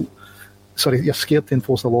 So you're scared to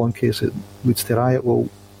enforce the law in case it leads to a riot. Well,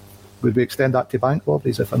 would we extend that to bank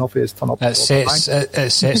robberies if enough of us turn up? It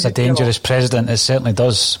sets a dangerous precedent. It certainly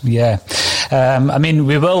does, yeah.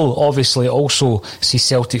 We will obviously also see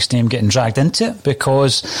Celtic's name getting dragged into it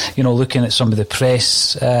because, looking at some of the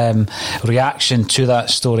press reaction to that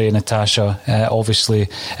story, Natasha, obviously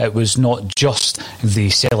it was not just the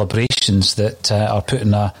celebrations that are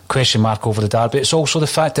putting a question mark over the derby. It's also the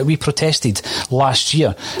fact that we protested last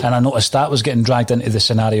year, and I noticed that was getting dragged into the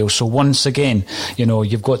scenario. So once again,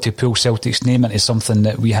 you've got to pull Celtic's name into something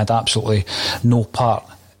that we had absolutely no part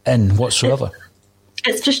in whatsoever.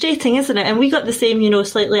 It's frustrating, isn't it? And we got the same,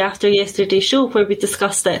 slightly after yesterday's show where we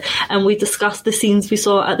discussed it, and we discussed the scenes we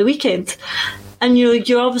saw at the weekend. And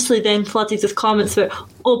you're obviously then flooded with comments about,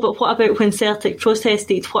 but what about when Celtic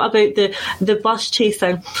protested? What about the bus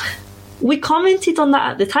chasing? We commented on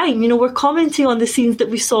that at the time. We're commenting on the scenes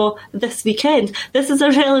that we saw this weekend. This is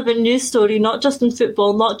a relevant news story, not just in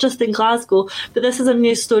football, not just in Glasgow, but this is a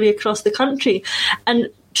news story across the country. And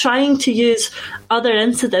trying to use other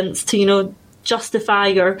incidents to,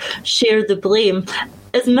 justify or share the blame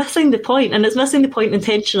is missing the point, and it's missing the point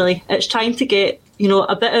intentionally. It's trying to get,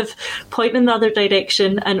 a bit of point in the other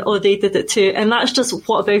direction and, they did it too. And that's just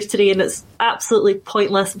what about today, and it's absolutely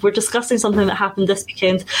pointless. We're discussing something that happened this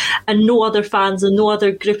weekend and no other fans and no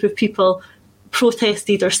other group of people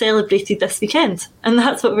protested or celebrated this weekend, and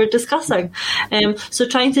that's what we're discussing. So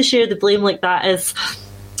trying to share the blame like that is,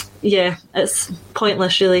 it's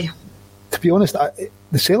pointless, really. To be honest,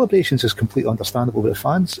 the celebrations is completely understandable with the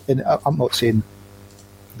fans, and I'm not saying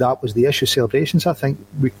that was the issue. Celebrations, I think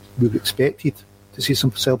we expected to see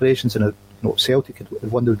some celebrations, and Celtic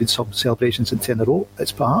had won. There would be some celebrations in 10 in a row.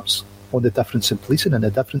 It's perhaps on the difference in policing and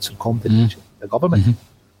the difference in combination the government.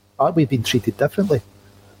 Are we being treated differently?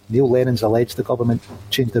 Neil Lennon's alleged the government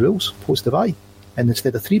changed the rules post-Divide, and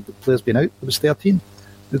instead of 3 players being out, it was 13.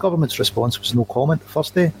 The government's response was no comment the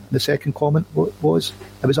first day. The second comment was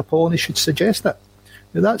it was appalling. He should suggest it.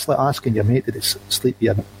 Now, that's like asking your mate to sleep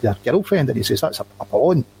with your girlfriend, and he says that's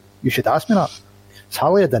appalling. You should ask me that. It's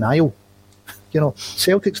hardly a denial.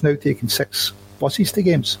 Celtic's now taking 6 buses to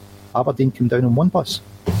games. Aberdeen came down on 1 bus.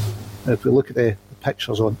 And if we look at the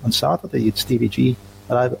pictures on Saturday, you had Stevie G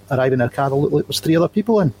arriving in a car that looked like there was 3 other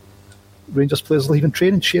people in. Rangers players leaving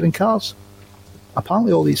training, sharing cars.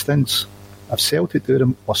 Apparently all these things, if Celtic do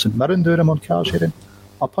them or St Mirren do them on car sharing,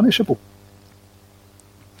 are punishable.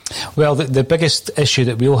 Well, the biggest issue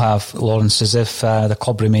that we'll have, Lawrence, is if the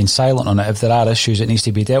club remains silent on it, if there are issues that needs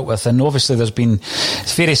to be dealt with. And obviously there's been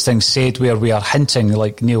various things said where we are hinting,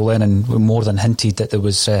 like Neil Lennon more than hinted, that there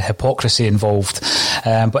was hypocrisy involved.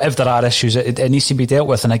 But if there are issues, it needs to be dealt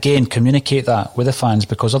with. And again, communicate that with the fans,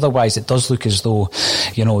 because otherwise it does look as though,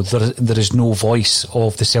 there is no voice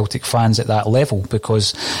of the Celtic fans at that level,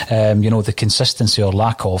 because, the consistency or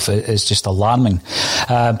lack of it is just alarming.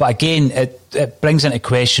 But again, it brings into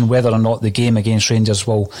question whether or not the game against Rangers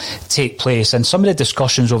will take place. And some of the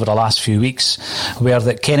discussions over the last few weeks were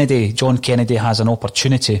that John Kennedy has an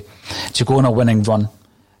opportunity to go on a winning run,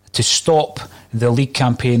 to stop the league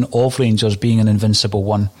campaign of Rangers being an invincible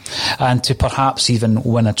one, and to perhaps even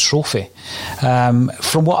win a trophy.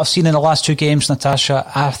 From what I've seen in the last 2 games,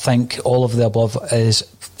 Natasha, I think all of the above is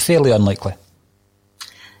fairly unlikely.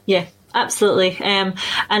 Yeah. Absolutely. And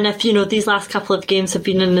if, these last couple of games have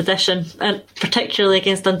been an addition, and particularly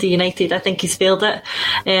against Dundee United, I think he's failed it.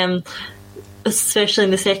 Especially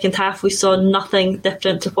in the second half, we saw nothing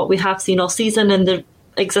different to what we have seen all season, and the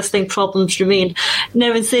existing problems remain.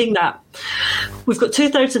 Now, in saying that, we've got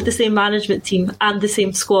 2/3 of the same management team and the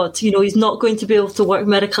same squad. He's not going to be able to work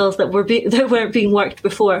miracles that weren't being worked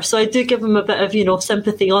before. So I do give him a bit of,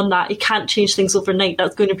 sympathy on that. He can't change things overnight.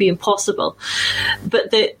 That's going to be impossible.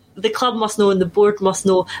 But the club must know, and the board must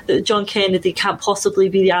know, that John Kennedy can't possibly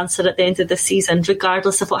be the answer at the end of this season,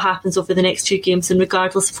 regardless of what happens over the next 2 games and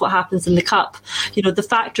regardless of what happens in the Cup. The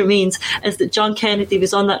fact remains is that John Kennedy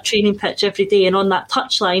was on that training pitch every day and on that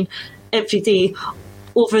touchline every day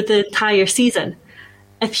over the entire season.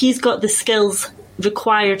 If he's got the skills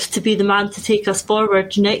required to be the man to take us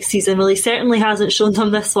forward next season, well, he certainly hasn't shown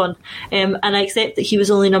them this one. And I accept that he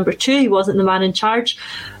was only number 2, he wasn't the man in charge,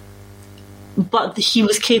 but he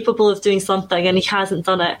was capable of doing something, and he hasn't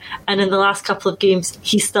done it. And in the last couple of games,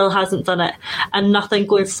 he still hasn't done it. And nothing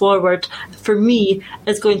going forward, for me,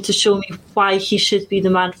 is going to show me why he should be the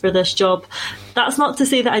man for this job. That's not to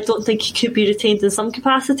say that I don't think he could be retained in some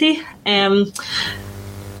capacity. I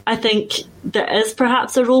think there is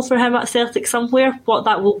perhaps a role for him at Celtic somewhere. What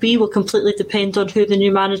that will be will completely depend on who the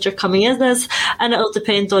new manager coming in is, and it'll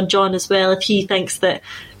depend on John as well, if he thinks that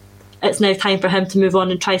it's now time for him to move on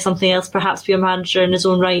and try something else, perhaps be a manager in his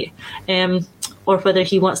own right, or whether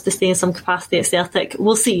he wants to stay in some capacity at Celtic.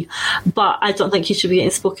 We'll see. But I don't think he should be getting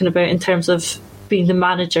spoken about in terms of being the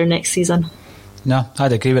manager next season. No,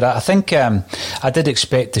 I'd agree with that. I think I did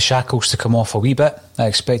expect the shackles to come off a wee bit. I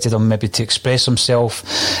expected him maybe to express himself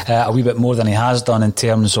a wee bit more than he has done in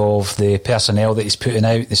terms of the personnel that he's putting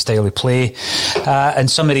out, the style of play, and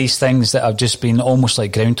some of these things that have just been almost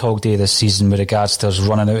like Groundhog Day this season with regards to us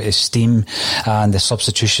running out of steam and the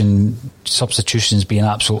substitutions being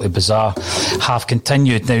absolutely bizarre have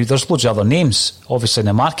continued. Now, there's loads of other names obviously in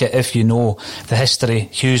the market. If you know the history,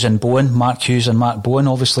 Hughes and Bowen, Mark Hughes and Mark Bowen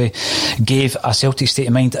obviously gave a Celtic State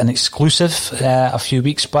of Mind an exclusive a few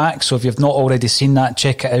weeks back, so if you've not already seen that,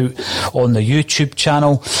 check it out on the YouTube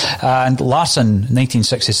channel. And Larson,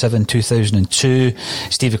 1967-2002,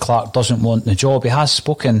 Stevie Clarke doesn't want the job. He has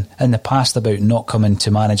spoken in the past about not coming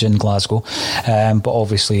to manage in Glasgow, but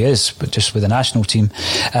obviously is, but just with the national team.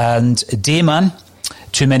 And Dayman,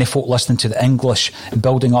 too many folk listening to the English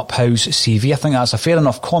building up Howe's CV. I think that's a fair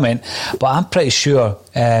enough comment, but I'm pretty sure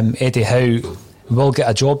Eddie Howe will get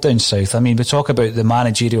a job down south. I mean, we talk about the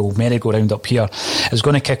managerial merry-go-round up here. It's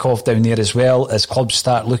going to kick off down there as well as clubs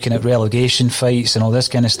start looking at relegation fights and all this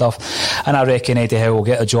kind of stuff. And I reckon Eddie Howe will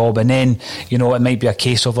get a job, and then, it might be a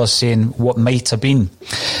case of us saying what might have been.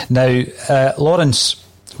 Now, Lawrence,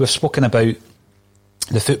 we've spoken about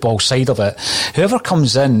the football side of it. Whoever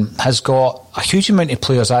comes in has got a huge amount of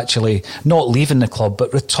players actually not leaving the club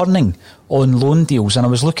but returning on loan deals, and I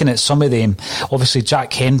was looking at some of them. Obviously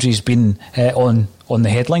Jack Hendry's been on the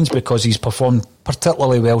headlines because he's performed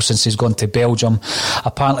particularly well since he's gone to Belgium.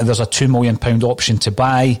 Apparently there's a £2 million option to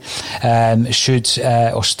buy should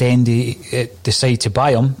Ostende decide to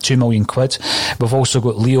buy him, £2 million. We've also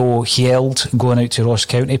got Leo Hjeld going out to Ross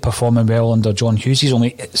County, performing well under John Hughes. He's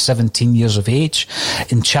only 17 years of age.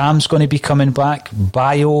 Ncham's going to be coming back,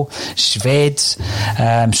 Bayo, Sved,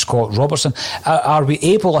 Scott Robertson. Are we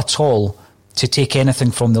able at all to take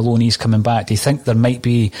anything from the loanees coming back? Do you think there might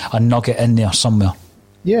be a nugget in there somewhere?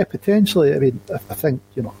 Yeah, potentially. I mean, I think,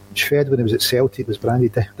 Shved, when he was at Celtic, was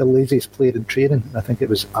branded the laziest player in training. I think it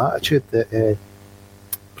was attitude that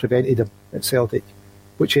prevented him at Celtic,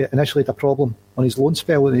 which initially had a problem on his loan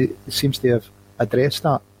spell, and he seems to have addressed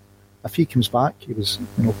that. If he comes back, he was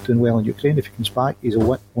doing well in Ukraine. If he comes back, he's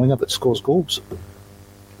a winger that scores goals.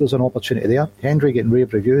 There's an opportunity there. Hendry getting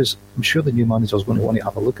rave reviews. I'm sure the new manager's going to want to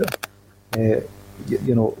have a look at it.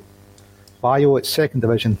 Bayo at second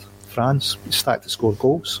division France, he's started to score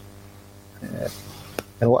goals.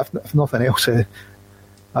 If nothing else,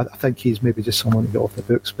 I think he's maybe just someone to get off the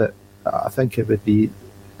books, but I think it would be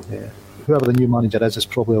whoever the new manager is has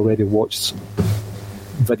probably already watched some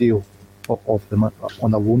video of them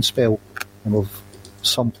on a loan spell, of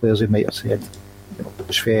some players who might have said,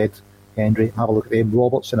 Shved, Hendry, have a look at them.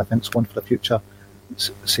 Robertson, I think, is one for the future.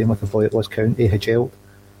 Same with the boy at Ross County, Hjeld.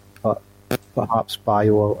 But perhaps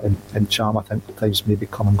Bayo and Cham, I think, at times maybe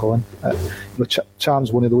come and gone.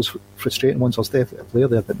 Cham's one of those frustrating ones. There's definitely a player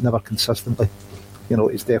there, but never consistently.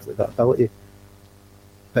 He's definitely that ability.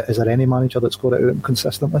 But is there any manager that's got it out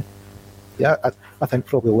consistently? Yeah, I think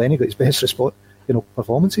probably Lenny got his best response,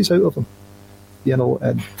 performances out of him.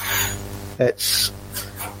 And it's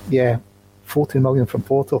 14 million from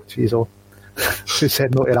Porto. Jeez, who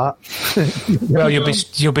said no to that? Well,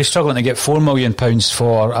 you'll be struggling to get £4 million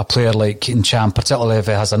for a player like Nchamp, particularly if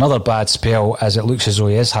he has another bad spell, as it looks as though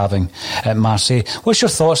he is having at Marseille. What's your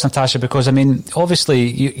thoughts, Natasha? Because, I mean,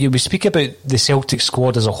 obviously, we speak about the Celtic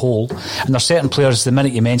squad as a whole, and there's certain players, the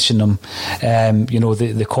minute you mention them,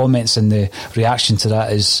 the comments and the reaction to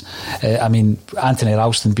that is, Anthony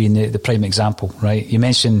Ralston being the prime example, right? You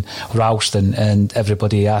mention Ralston and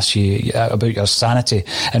everybody asks you about your sanity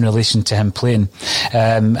in relation to him playing.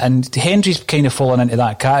 And Hendry's kind of fallen into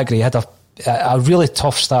that category. He had a really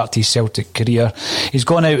tough start to his Celtic career. He's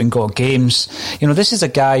gone out and got games. This is a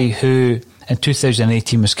guy who in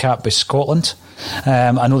 2018 was capped by Scotland.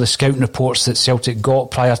 I know the scouting reports that Celtic got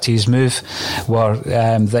prior to his move were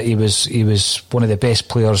that he was one of the best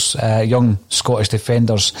players, young Scottish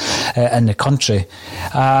defenders in the country.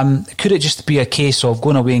 Could it just be a case of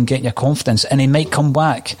going away and getting your confidence, and he might come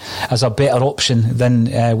back as a better option than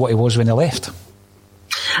what he was when he left?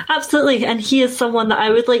 Absolutely, and he is someone that I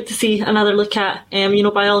would like to see another look at.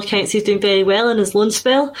 By all accounts, he's doing very well in his loan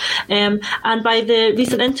spell. And by the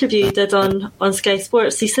recent interview he did on Sky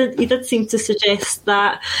Sports, he did seem to suggest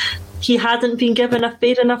that he hadn't been given a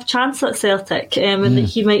fair enough chance at Celtic, and that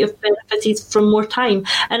he might have benefited from more time.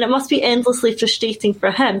 And it must be endlessly frustrating for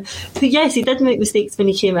him, who, yes, he did make mistakes when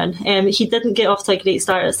he came in. He didn't get off to a great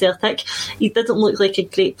start at Celtic. He didn't look like a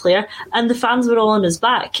great player, and the fans were all on his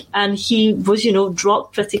back. And he was,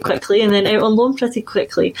 dropped pretty quickly and then out on loan pretty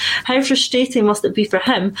quickly. How frustrating must it be for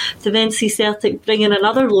him to then see Celtic bring in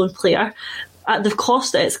another loan player at the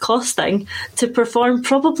cost that it's costing to perform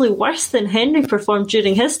probably worse than Henry performed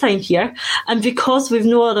during his time here, and because we've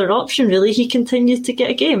no other option really, he continued to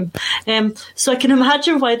get a game. So I can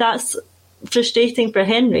imagine why that's frustrating for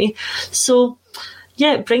Henry. So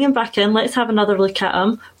yeah, bring him back in, let's have another look at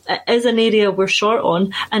him. It is an area we're short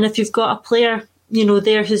on, and if you've got a player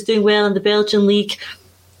there who's doing well in the Belgian league,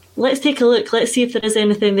 let's take a look, let's see if there is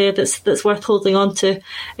anything there that's worth holding on to.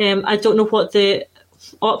 I don't know what the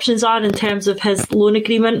options are in terms of his loan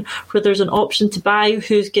agreement, where there's an option to buy,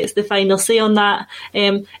 who gets the final say on that.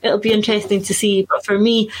 It'll be interesting to see, but for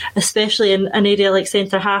me, especially in an area like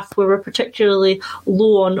centre half where we're particularly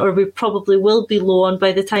low on, or we probably will be low on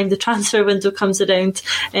by the time the transfer window comes around,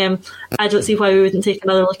 I don't see why we wouldn't take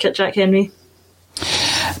another look at Jack Henry.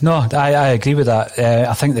 No, I agree with that.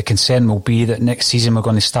 I think the concern will be that next season we're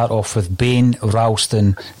going to start off with Bain,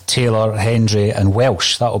 Ralston, Taylor, Hendry and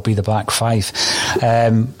Welsh. That will be the back five.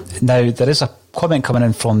 Now, there is a comment coming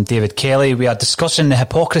in from David Kelly. We are discussing the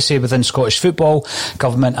hypocrisy within Scottish football,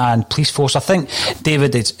 government and police force. I think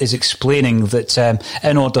David is explaining that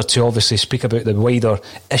in order to obviously speak about the wider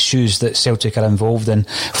issues that Celtic are involved in,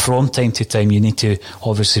 from time to time you need to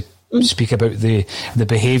obviously speak about the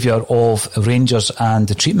behaviour of Rangers and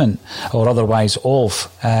the treatment or otherwise of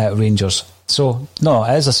Rangers. So, no,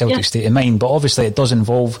 it is a Celtic state of mind, but obviously it does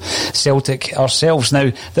involve Celtic ourselves.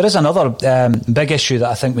 Now, there is another big issue that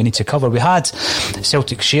I think we need to cover. We had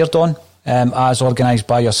Celtic Shared on, as organised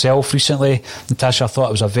by yourself recently. Natasha, I thought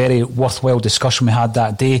it was a very worthwhile discussion we had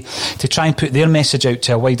that day to try and put their message out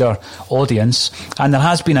to a wider audience. And there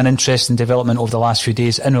has been an interesting development over the last few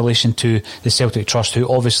days in relation to the Celtic Trust, who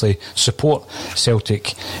obviously support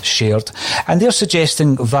Celtic Shared. And they're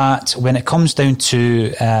suggesting that when it comes down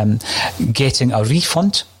to getting a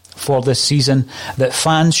refund for this season, that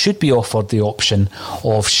fans should be offered the option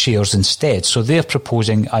of shares instead. So they're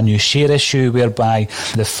proposing a new share issue whereby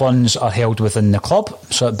the funds are held within the club,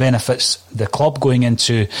 so it benefits the club going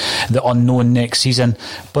into the unknown next season,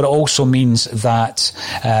 but it also means that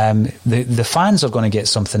the fans are going to get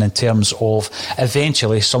something in terms of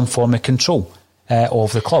eventually some form of control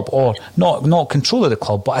of the club, or not control of the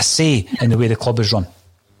club, but a say in the way the club is run.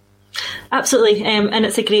 Absolutely, and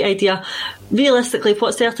it's a great idea. Realistically,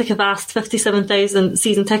 what Celtic have asked 57,000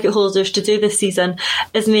 season ticket holders to do this season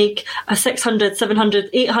is make a £600,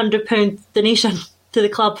 £700, £800 donation to the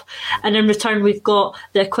club, and in return we've got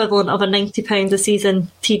the equivalent of a £90 a season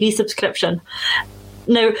TV subscription.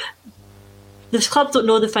 Now, this club don't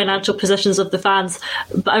know the financial positions of the fans,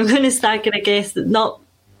 but I'm going to stagger a guess that not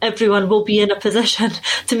everyone will be in a position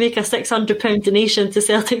to make a £600 donation to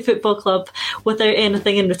Celtic Football Club without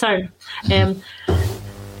anything in return.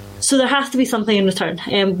 So there has to be something in return.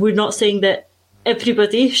 We're not saying that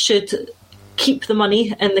everybody should keep the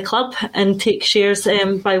money in the club and take shares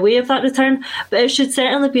by way of that return, but it should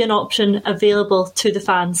certainly be an option available to the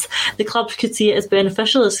fans. The club could see it as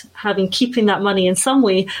beneficial as keeping that money in some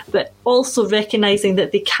way, but also recognising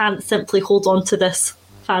that they can't simply hold on to this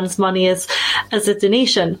fans' money as a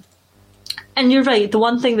donation. And you're right, the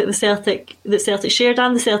one thing that the Celtic Shared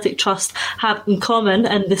and the Celtic Trust have in common,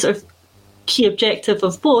 and the sort of key objective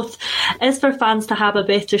of both, is for fans to have a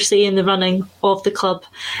better say in the running of the club,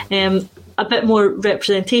 a bit more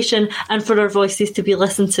representation, and for our voices to be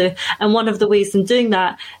listened to. And one of the ways in doing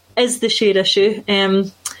that is the share issue.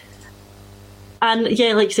 And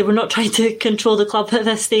yeah, like you say, we're not trying to control the club at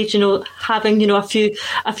this stage. Having a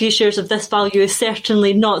few shares of this value is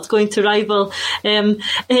certainly not going to rival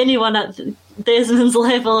anyone at Desmond's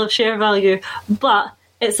level of share value. But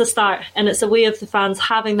it's a start, and it's a way of the fans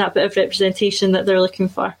having that bit of representation that they're looking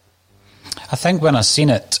for. I think when I've seen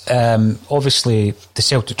it, obviously the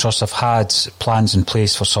Celtic Trust have had plans in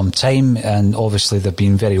place for some time, and obviously they've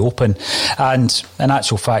been very open. And in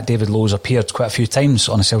actual fact, David Lowe's appeared quite a few times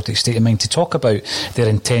on a Celtic State of Mind to talk about their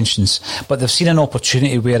intentions. But they've seen an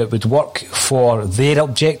opportunity where it would work for their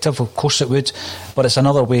objective. Of course it would, but it's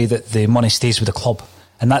another way that the money stays with the club.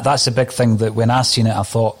 And that's the big thing that when I seen it, I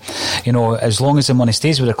thought, as long as the money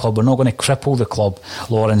stays with the club, we're not going to cripple the club,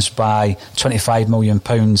 Lawrence, by £25 million in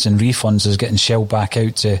refunds as getting shelled back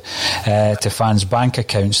out to fans' bank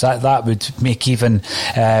accounts. That would make even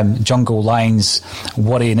Jungle Lions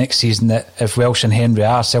worry next season that if Welsh and Henry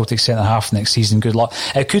are Celtic centre-half next season, good luck.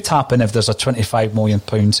 It could happen if there's a £25 million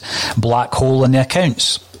black hole in the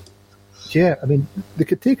accounts. Yeah, I mean, they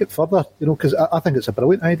could take it further, because I think it's a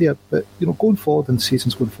brilliant idea. But, going forward in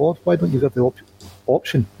seasons going forward, why don't you give the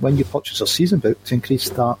option when you purchase a season book to increase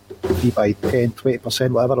that fee by 10,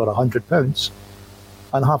 20%, whatever, or £100,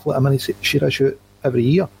 and have a mini share issue every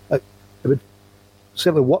year? It would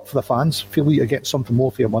certainly work for the fans, feel like you're getting something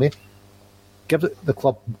more for your money, give the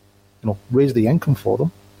club, raise the income for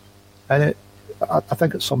them. And I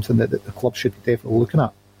think it's something that the club should be definitely looking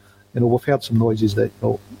at. We've heard some noises that,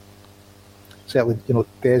 certainly,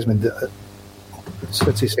 Desmond,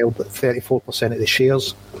 since he sold 34% of the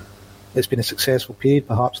shares, it's been a successful period,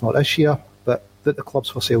 perhaps not this year, but that the club's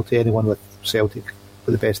for sale to anyone with Celtic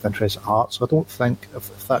with the best interest at heart. So I don't think,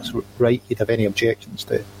 if that's right, you'd have any objections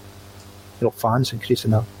to fans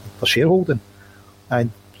increasing their shareholding. And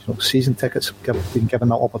season tickets being given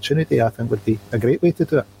that opportunity, I think would be a great way to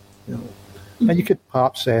do it. And you could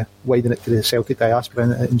perhaps widen it to the Celtic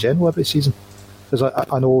diaspora in general every season. Because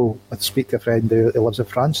I know I speak to a friend who lives in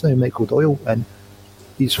France now, Michael Doyle, and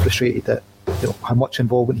he's frustrated at how much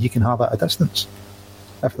involvement he can have at a distance.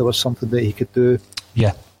 If there was something that he could do,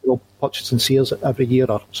 purchasing shares every year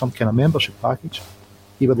or some kind of membership package,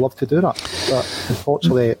 he would love to do that. But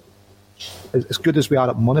unfortunately, as good as we are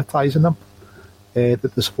at monetising them,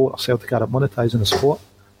 the support of Celtic are at monetising the sport,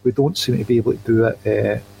 we don't seem to be able to do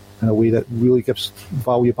it in a way that really gives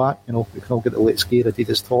value back. We can all get the Let's Gear,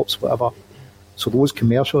 Adidas tops, whatever. So those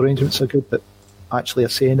commercial arrangements are good, but actually a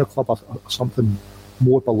say in the club or something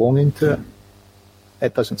more belonging to it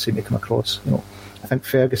it doesn't seem to come across. I think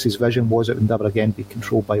Fergus's vision was it would never again be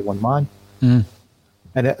controlled by one man.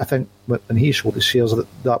 And I think when he sold his shares,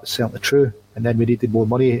 that was certainly true. And then we needed more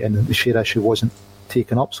money, and the share issue wasn't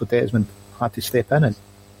taken up, so Desmond had to step in, and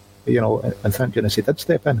thank goodness he did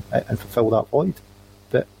step in and fulfil that void.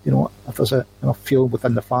 But if there's enough feeling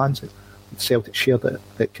within the fans that Celtic share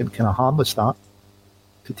that can kind of harness that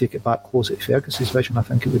to take it back closer to Fergus's vision, I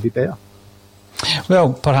think it would be better.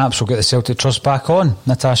 Well, perhaps we'll get the Celtic Trust back on,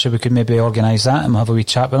 Natasha. We could maybe organise that and have a wee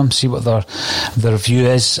chat with them, see what their view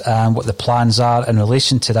is and what the plans are in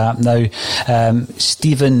relation to that. Now,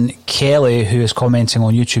 Stephen Kelly, who is commenting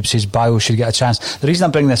on YouTube, says Bayo should get a chance. The reason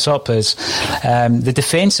I bring this up is the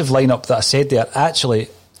defensive lineup that I said there, actually,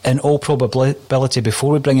 in all probability,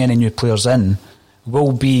 before we bring any new players in,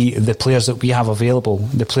 will be the players that we have available,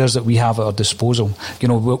 the players that we have at our disposal.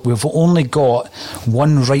 We've only got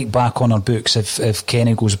one right back on our books if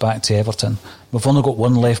Kenny goes back to Everton. We've only got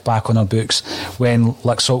one left back on our books when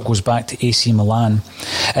Laxalt goes back to AC Milan.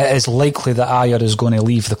 It is likely that Ajer is going to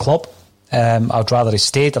leave the club. I'd rather he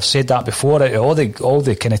stayed. I've said that before. All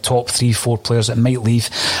the kind of top 3-4 players that might leave,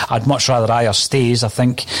 I'd much rather Ajer stays. I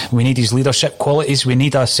think we need his leadership qualities. We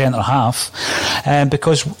need a centre half,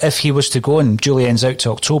 because if he was to go and Julien's out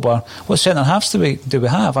to October, what centre halves do we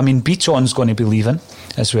have? I mean, Beaton's going to be leaving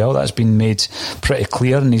as well. That's been made pretty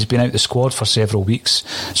clear, and he's been out the squad for several weeks.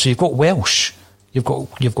 So you've got Welsh. You've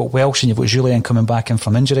got Welsh and you've got Julien coming back in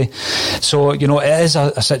from injury. So, it is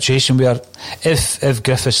a situation where if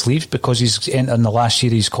Griffiths leaves because he's entering the last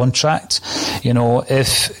year of his contract,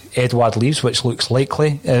 if Edouard leaves, which looks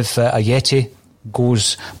likely, if Ajeti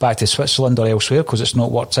goes back to Switzerland or elsewhere because it's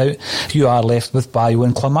not worked out, you are left with Bayo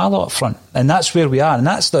and Klimala up front. And that's where we are. And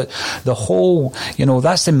that's the whole,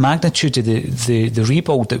 that's the magnitude of the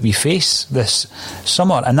rebuild that we face this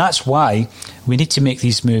summer. And that's why we need to make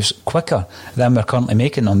these moves quicker than we're currently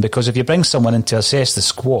making them, because if you bring someone in to assess the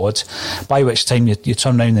squad, by which time you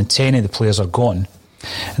turn around and 10 of the players are gone,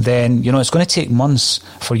 then it's going to take months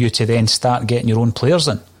for you to then start getting your own players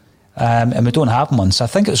in. And we don't have months. I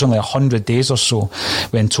think it was only 100 days or so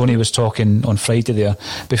when Tony was talking on Friday there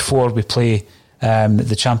before we play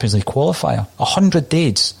the Champions League qualifier. 100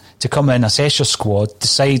 days to come in, assess your squad,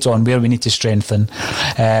 decide on where we need to strengthen,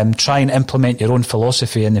 try and implement your own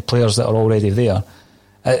philosophy in the players that are already there.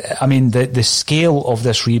 I mean, the scale of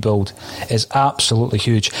this rebuild is absolutely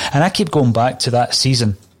huge. And I keep going back to that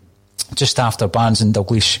season just after Barnes and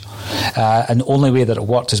Dalglish. And the only way that it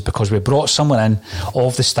worked is because we brought someone in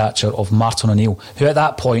of the stature of Martin O'Neill, who at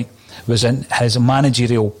that point was in his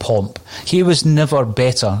managerial pomp. He was never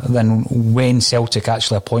better than when Celtic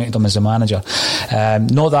actually appointed him as a manager.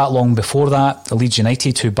 Not that long before that, Leeds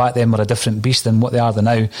United, who back then were a different beast than what they are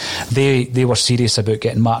now, they were serious about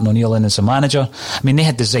getting Martin O'Neill in as a manager. I mean, they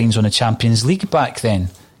had designs on the Champions League back then.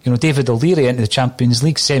 David O'Leary into the Champions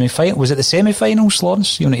League semi-final. Was it the semi-finals,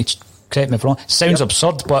 Lawrence? Correct me if I'm wrong. Sounds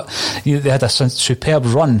absurd, but they had a superb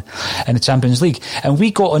run in the Champions League. And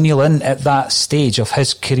we got O'Neill in at that stage of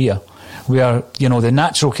his career where, the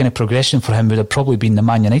natural kind of progression for him would have probably been the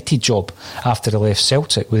Man United job after he left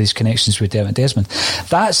Celtic with his connections with Desmond.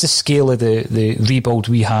 That's the scale of the rebuild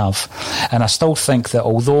we have. And I still think that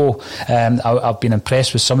although I've been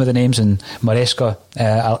impressed with some of the names, and Maresca,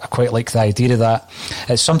 I quite like the idea of that,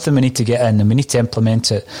 it's something we need to get in and we need to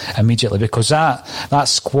implement it immediately, because that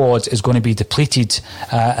squad is going to be depleted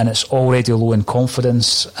and it's already low in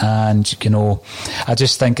confidence. And, I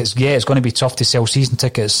just think it's going to be tough to sell season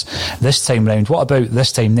tickets this time round. What about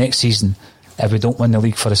this time next season? If we don't win the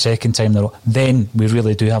league for a second time in a row, then we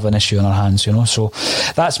really do have an issue on our hands, So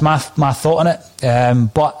that's my thought on it.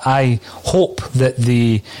 But I hope that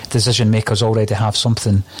the decision makers already have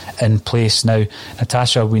something in place now.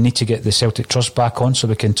 Natasha, we need to get the Celtic Trust back on so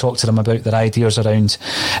we can talk to them about their ideas around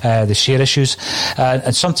the share issues.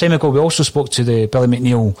 And some time ago, we also spoke to the Billy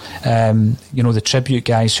McNeill, the tribute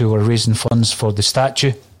guys who were raising funds for the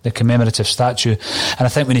statue, the commemorative statue, and I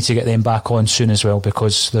think we need to get them back on soon as well,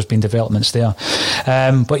 because there's been developments there.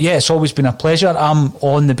 But yeah, it's always been a pleasure. I'm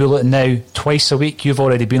on the Bulletin now twice a week. You've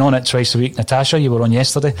already been on it twice a week, Natasha. You were on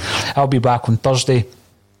yesterday. I'll be back on Thursday.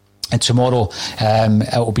 And tomorrow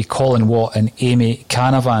it will be Colin Watt and Amy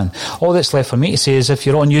Canavan. All that's left for me to say is, if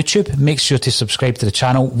you're on YouTube, make sure to subscribe to the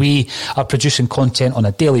channel. We are producing content on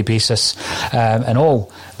a daily basis, and all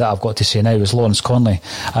that I've got to say now is Lawrence Conley.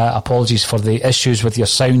 Apologies for the issues with your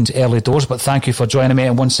sound early doors, but thank you for joining me.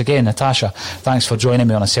 And once again, Natasha, thanks for joining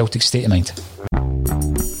me on A Celtic State of Mind.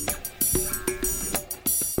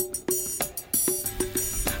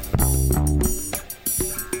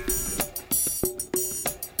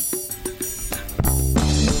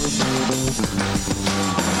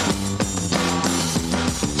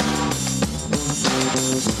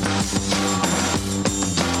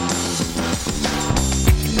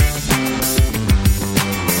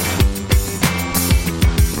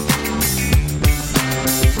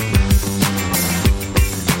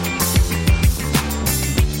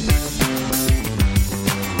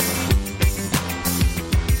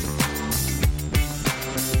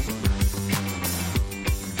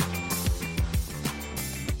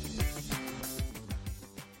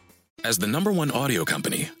 As the #1 audio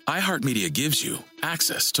company, iHeartMedia gives you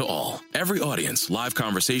access to all. Every audience, live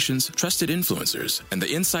conversations, trusted influencers, and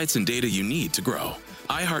the insights and data you need to grow.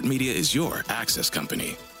 iHeartMedia is your access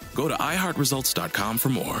company. Go to iHeartResults.com for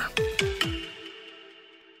more.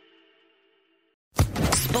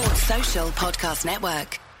 Sports Social Podcast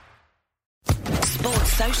Network.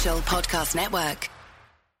 Sports Social Podcast Network.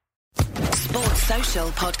 Sports Social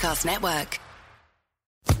Podcast Network.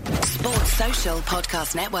 Sports Social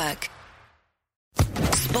Podcast Network.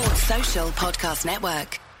 Sports Social Podcast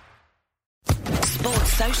Network.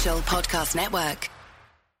 Sports Social Podcast Network.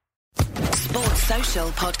 Sports Social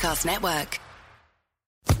Podcast Network.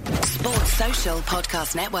 Sports Social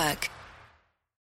Podcast Network.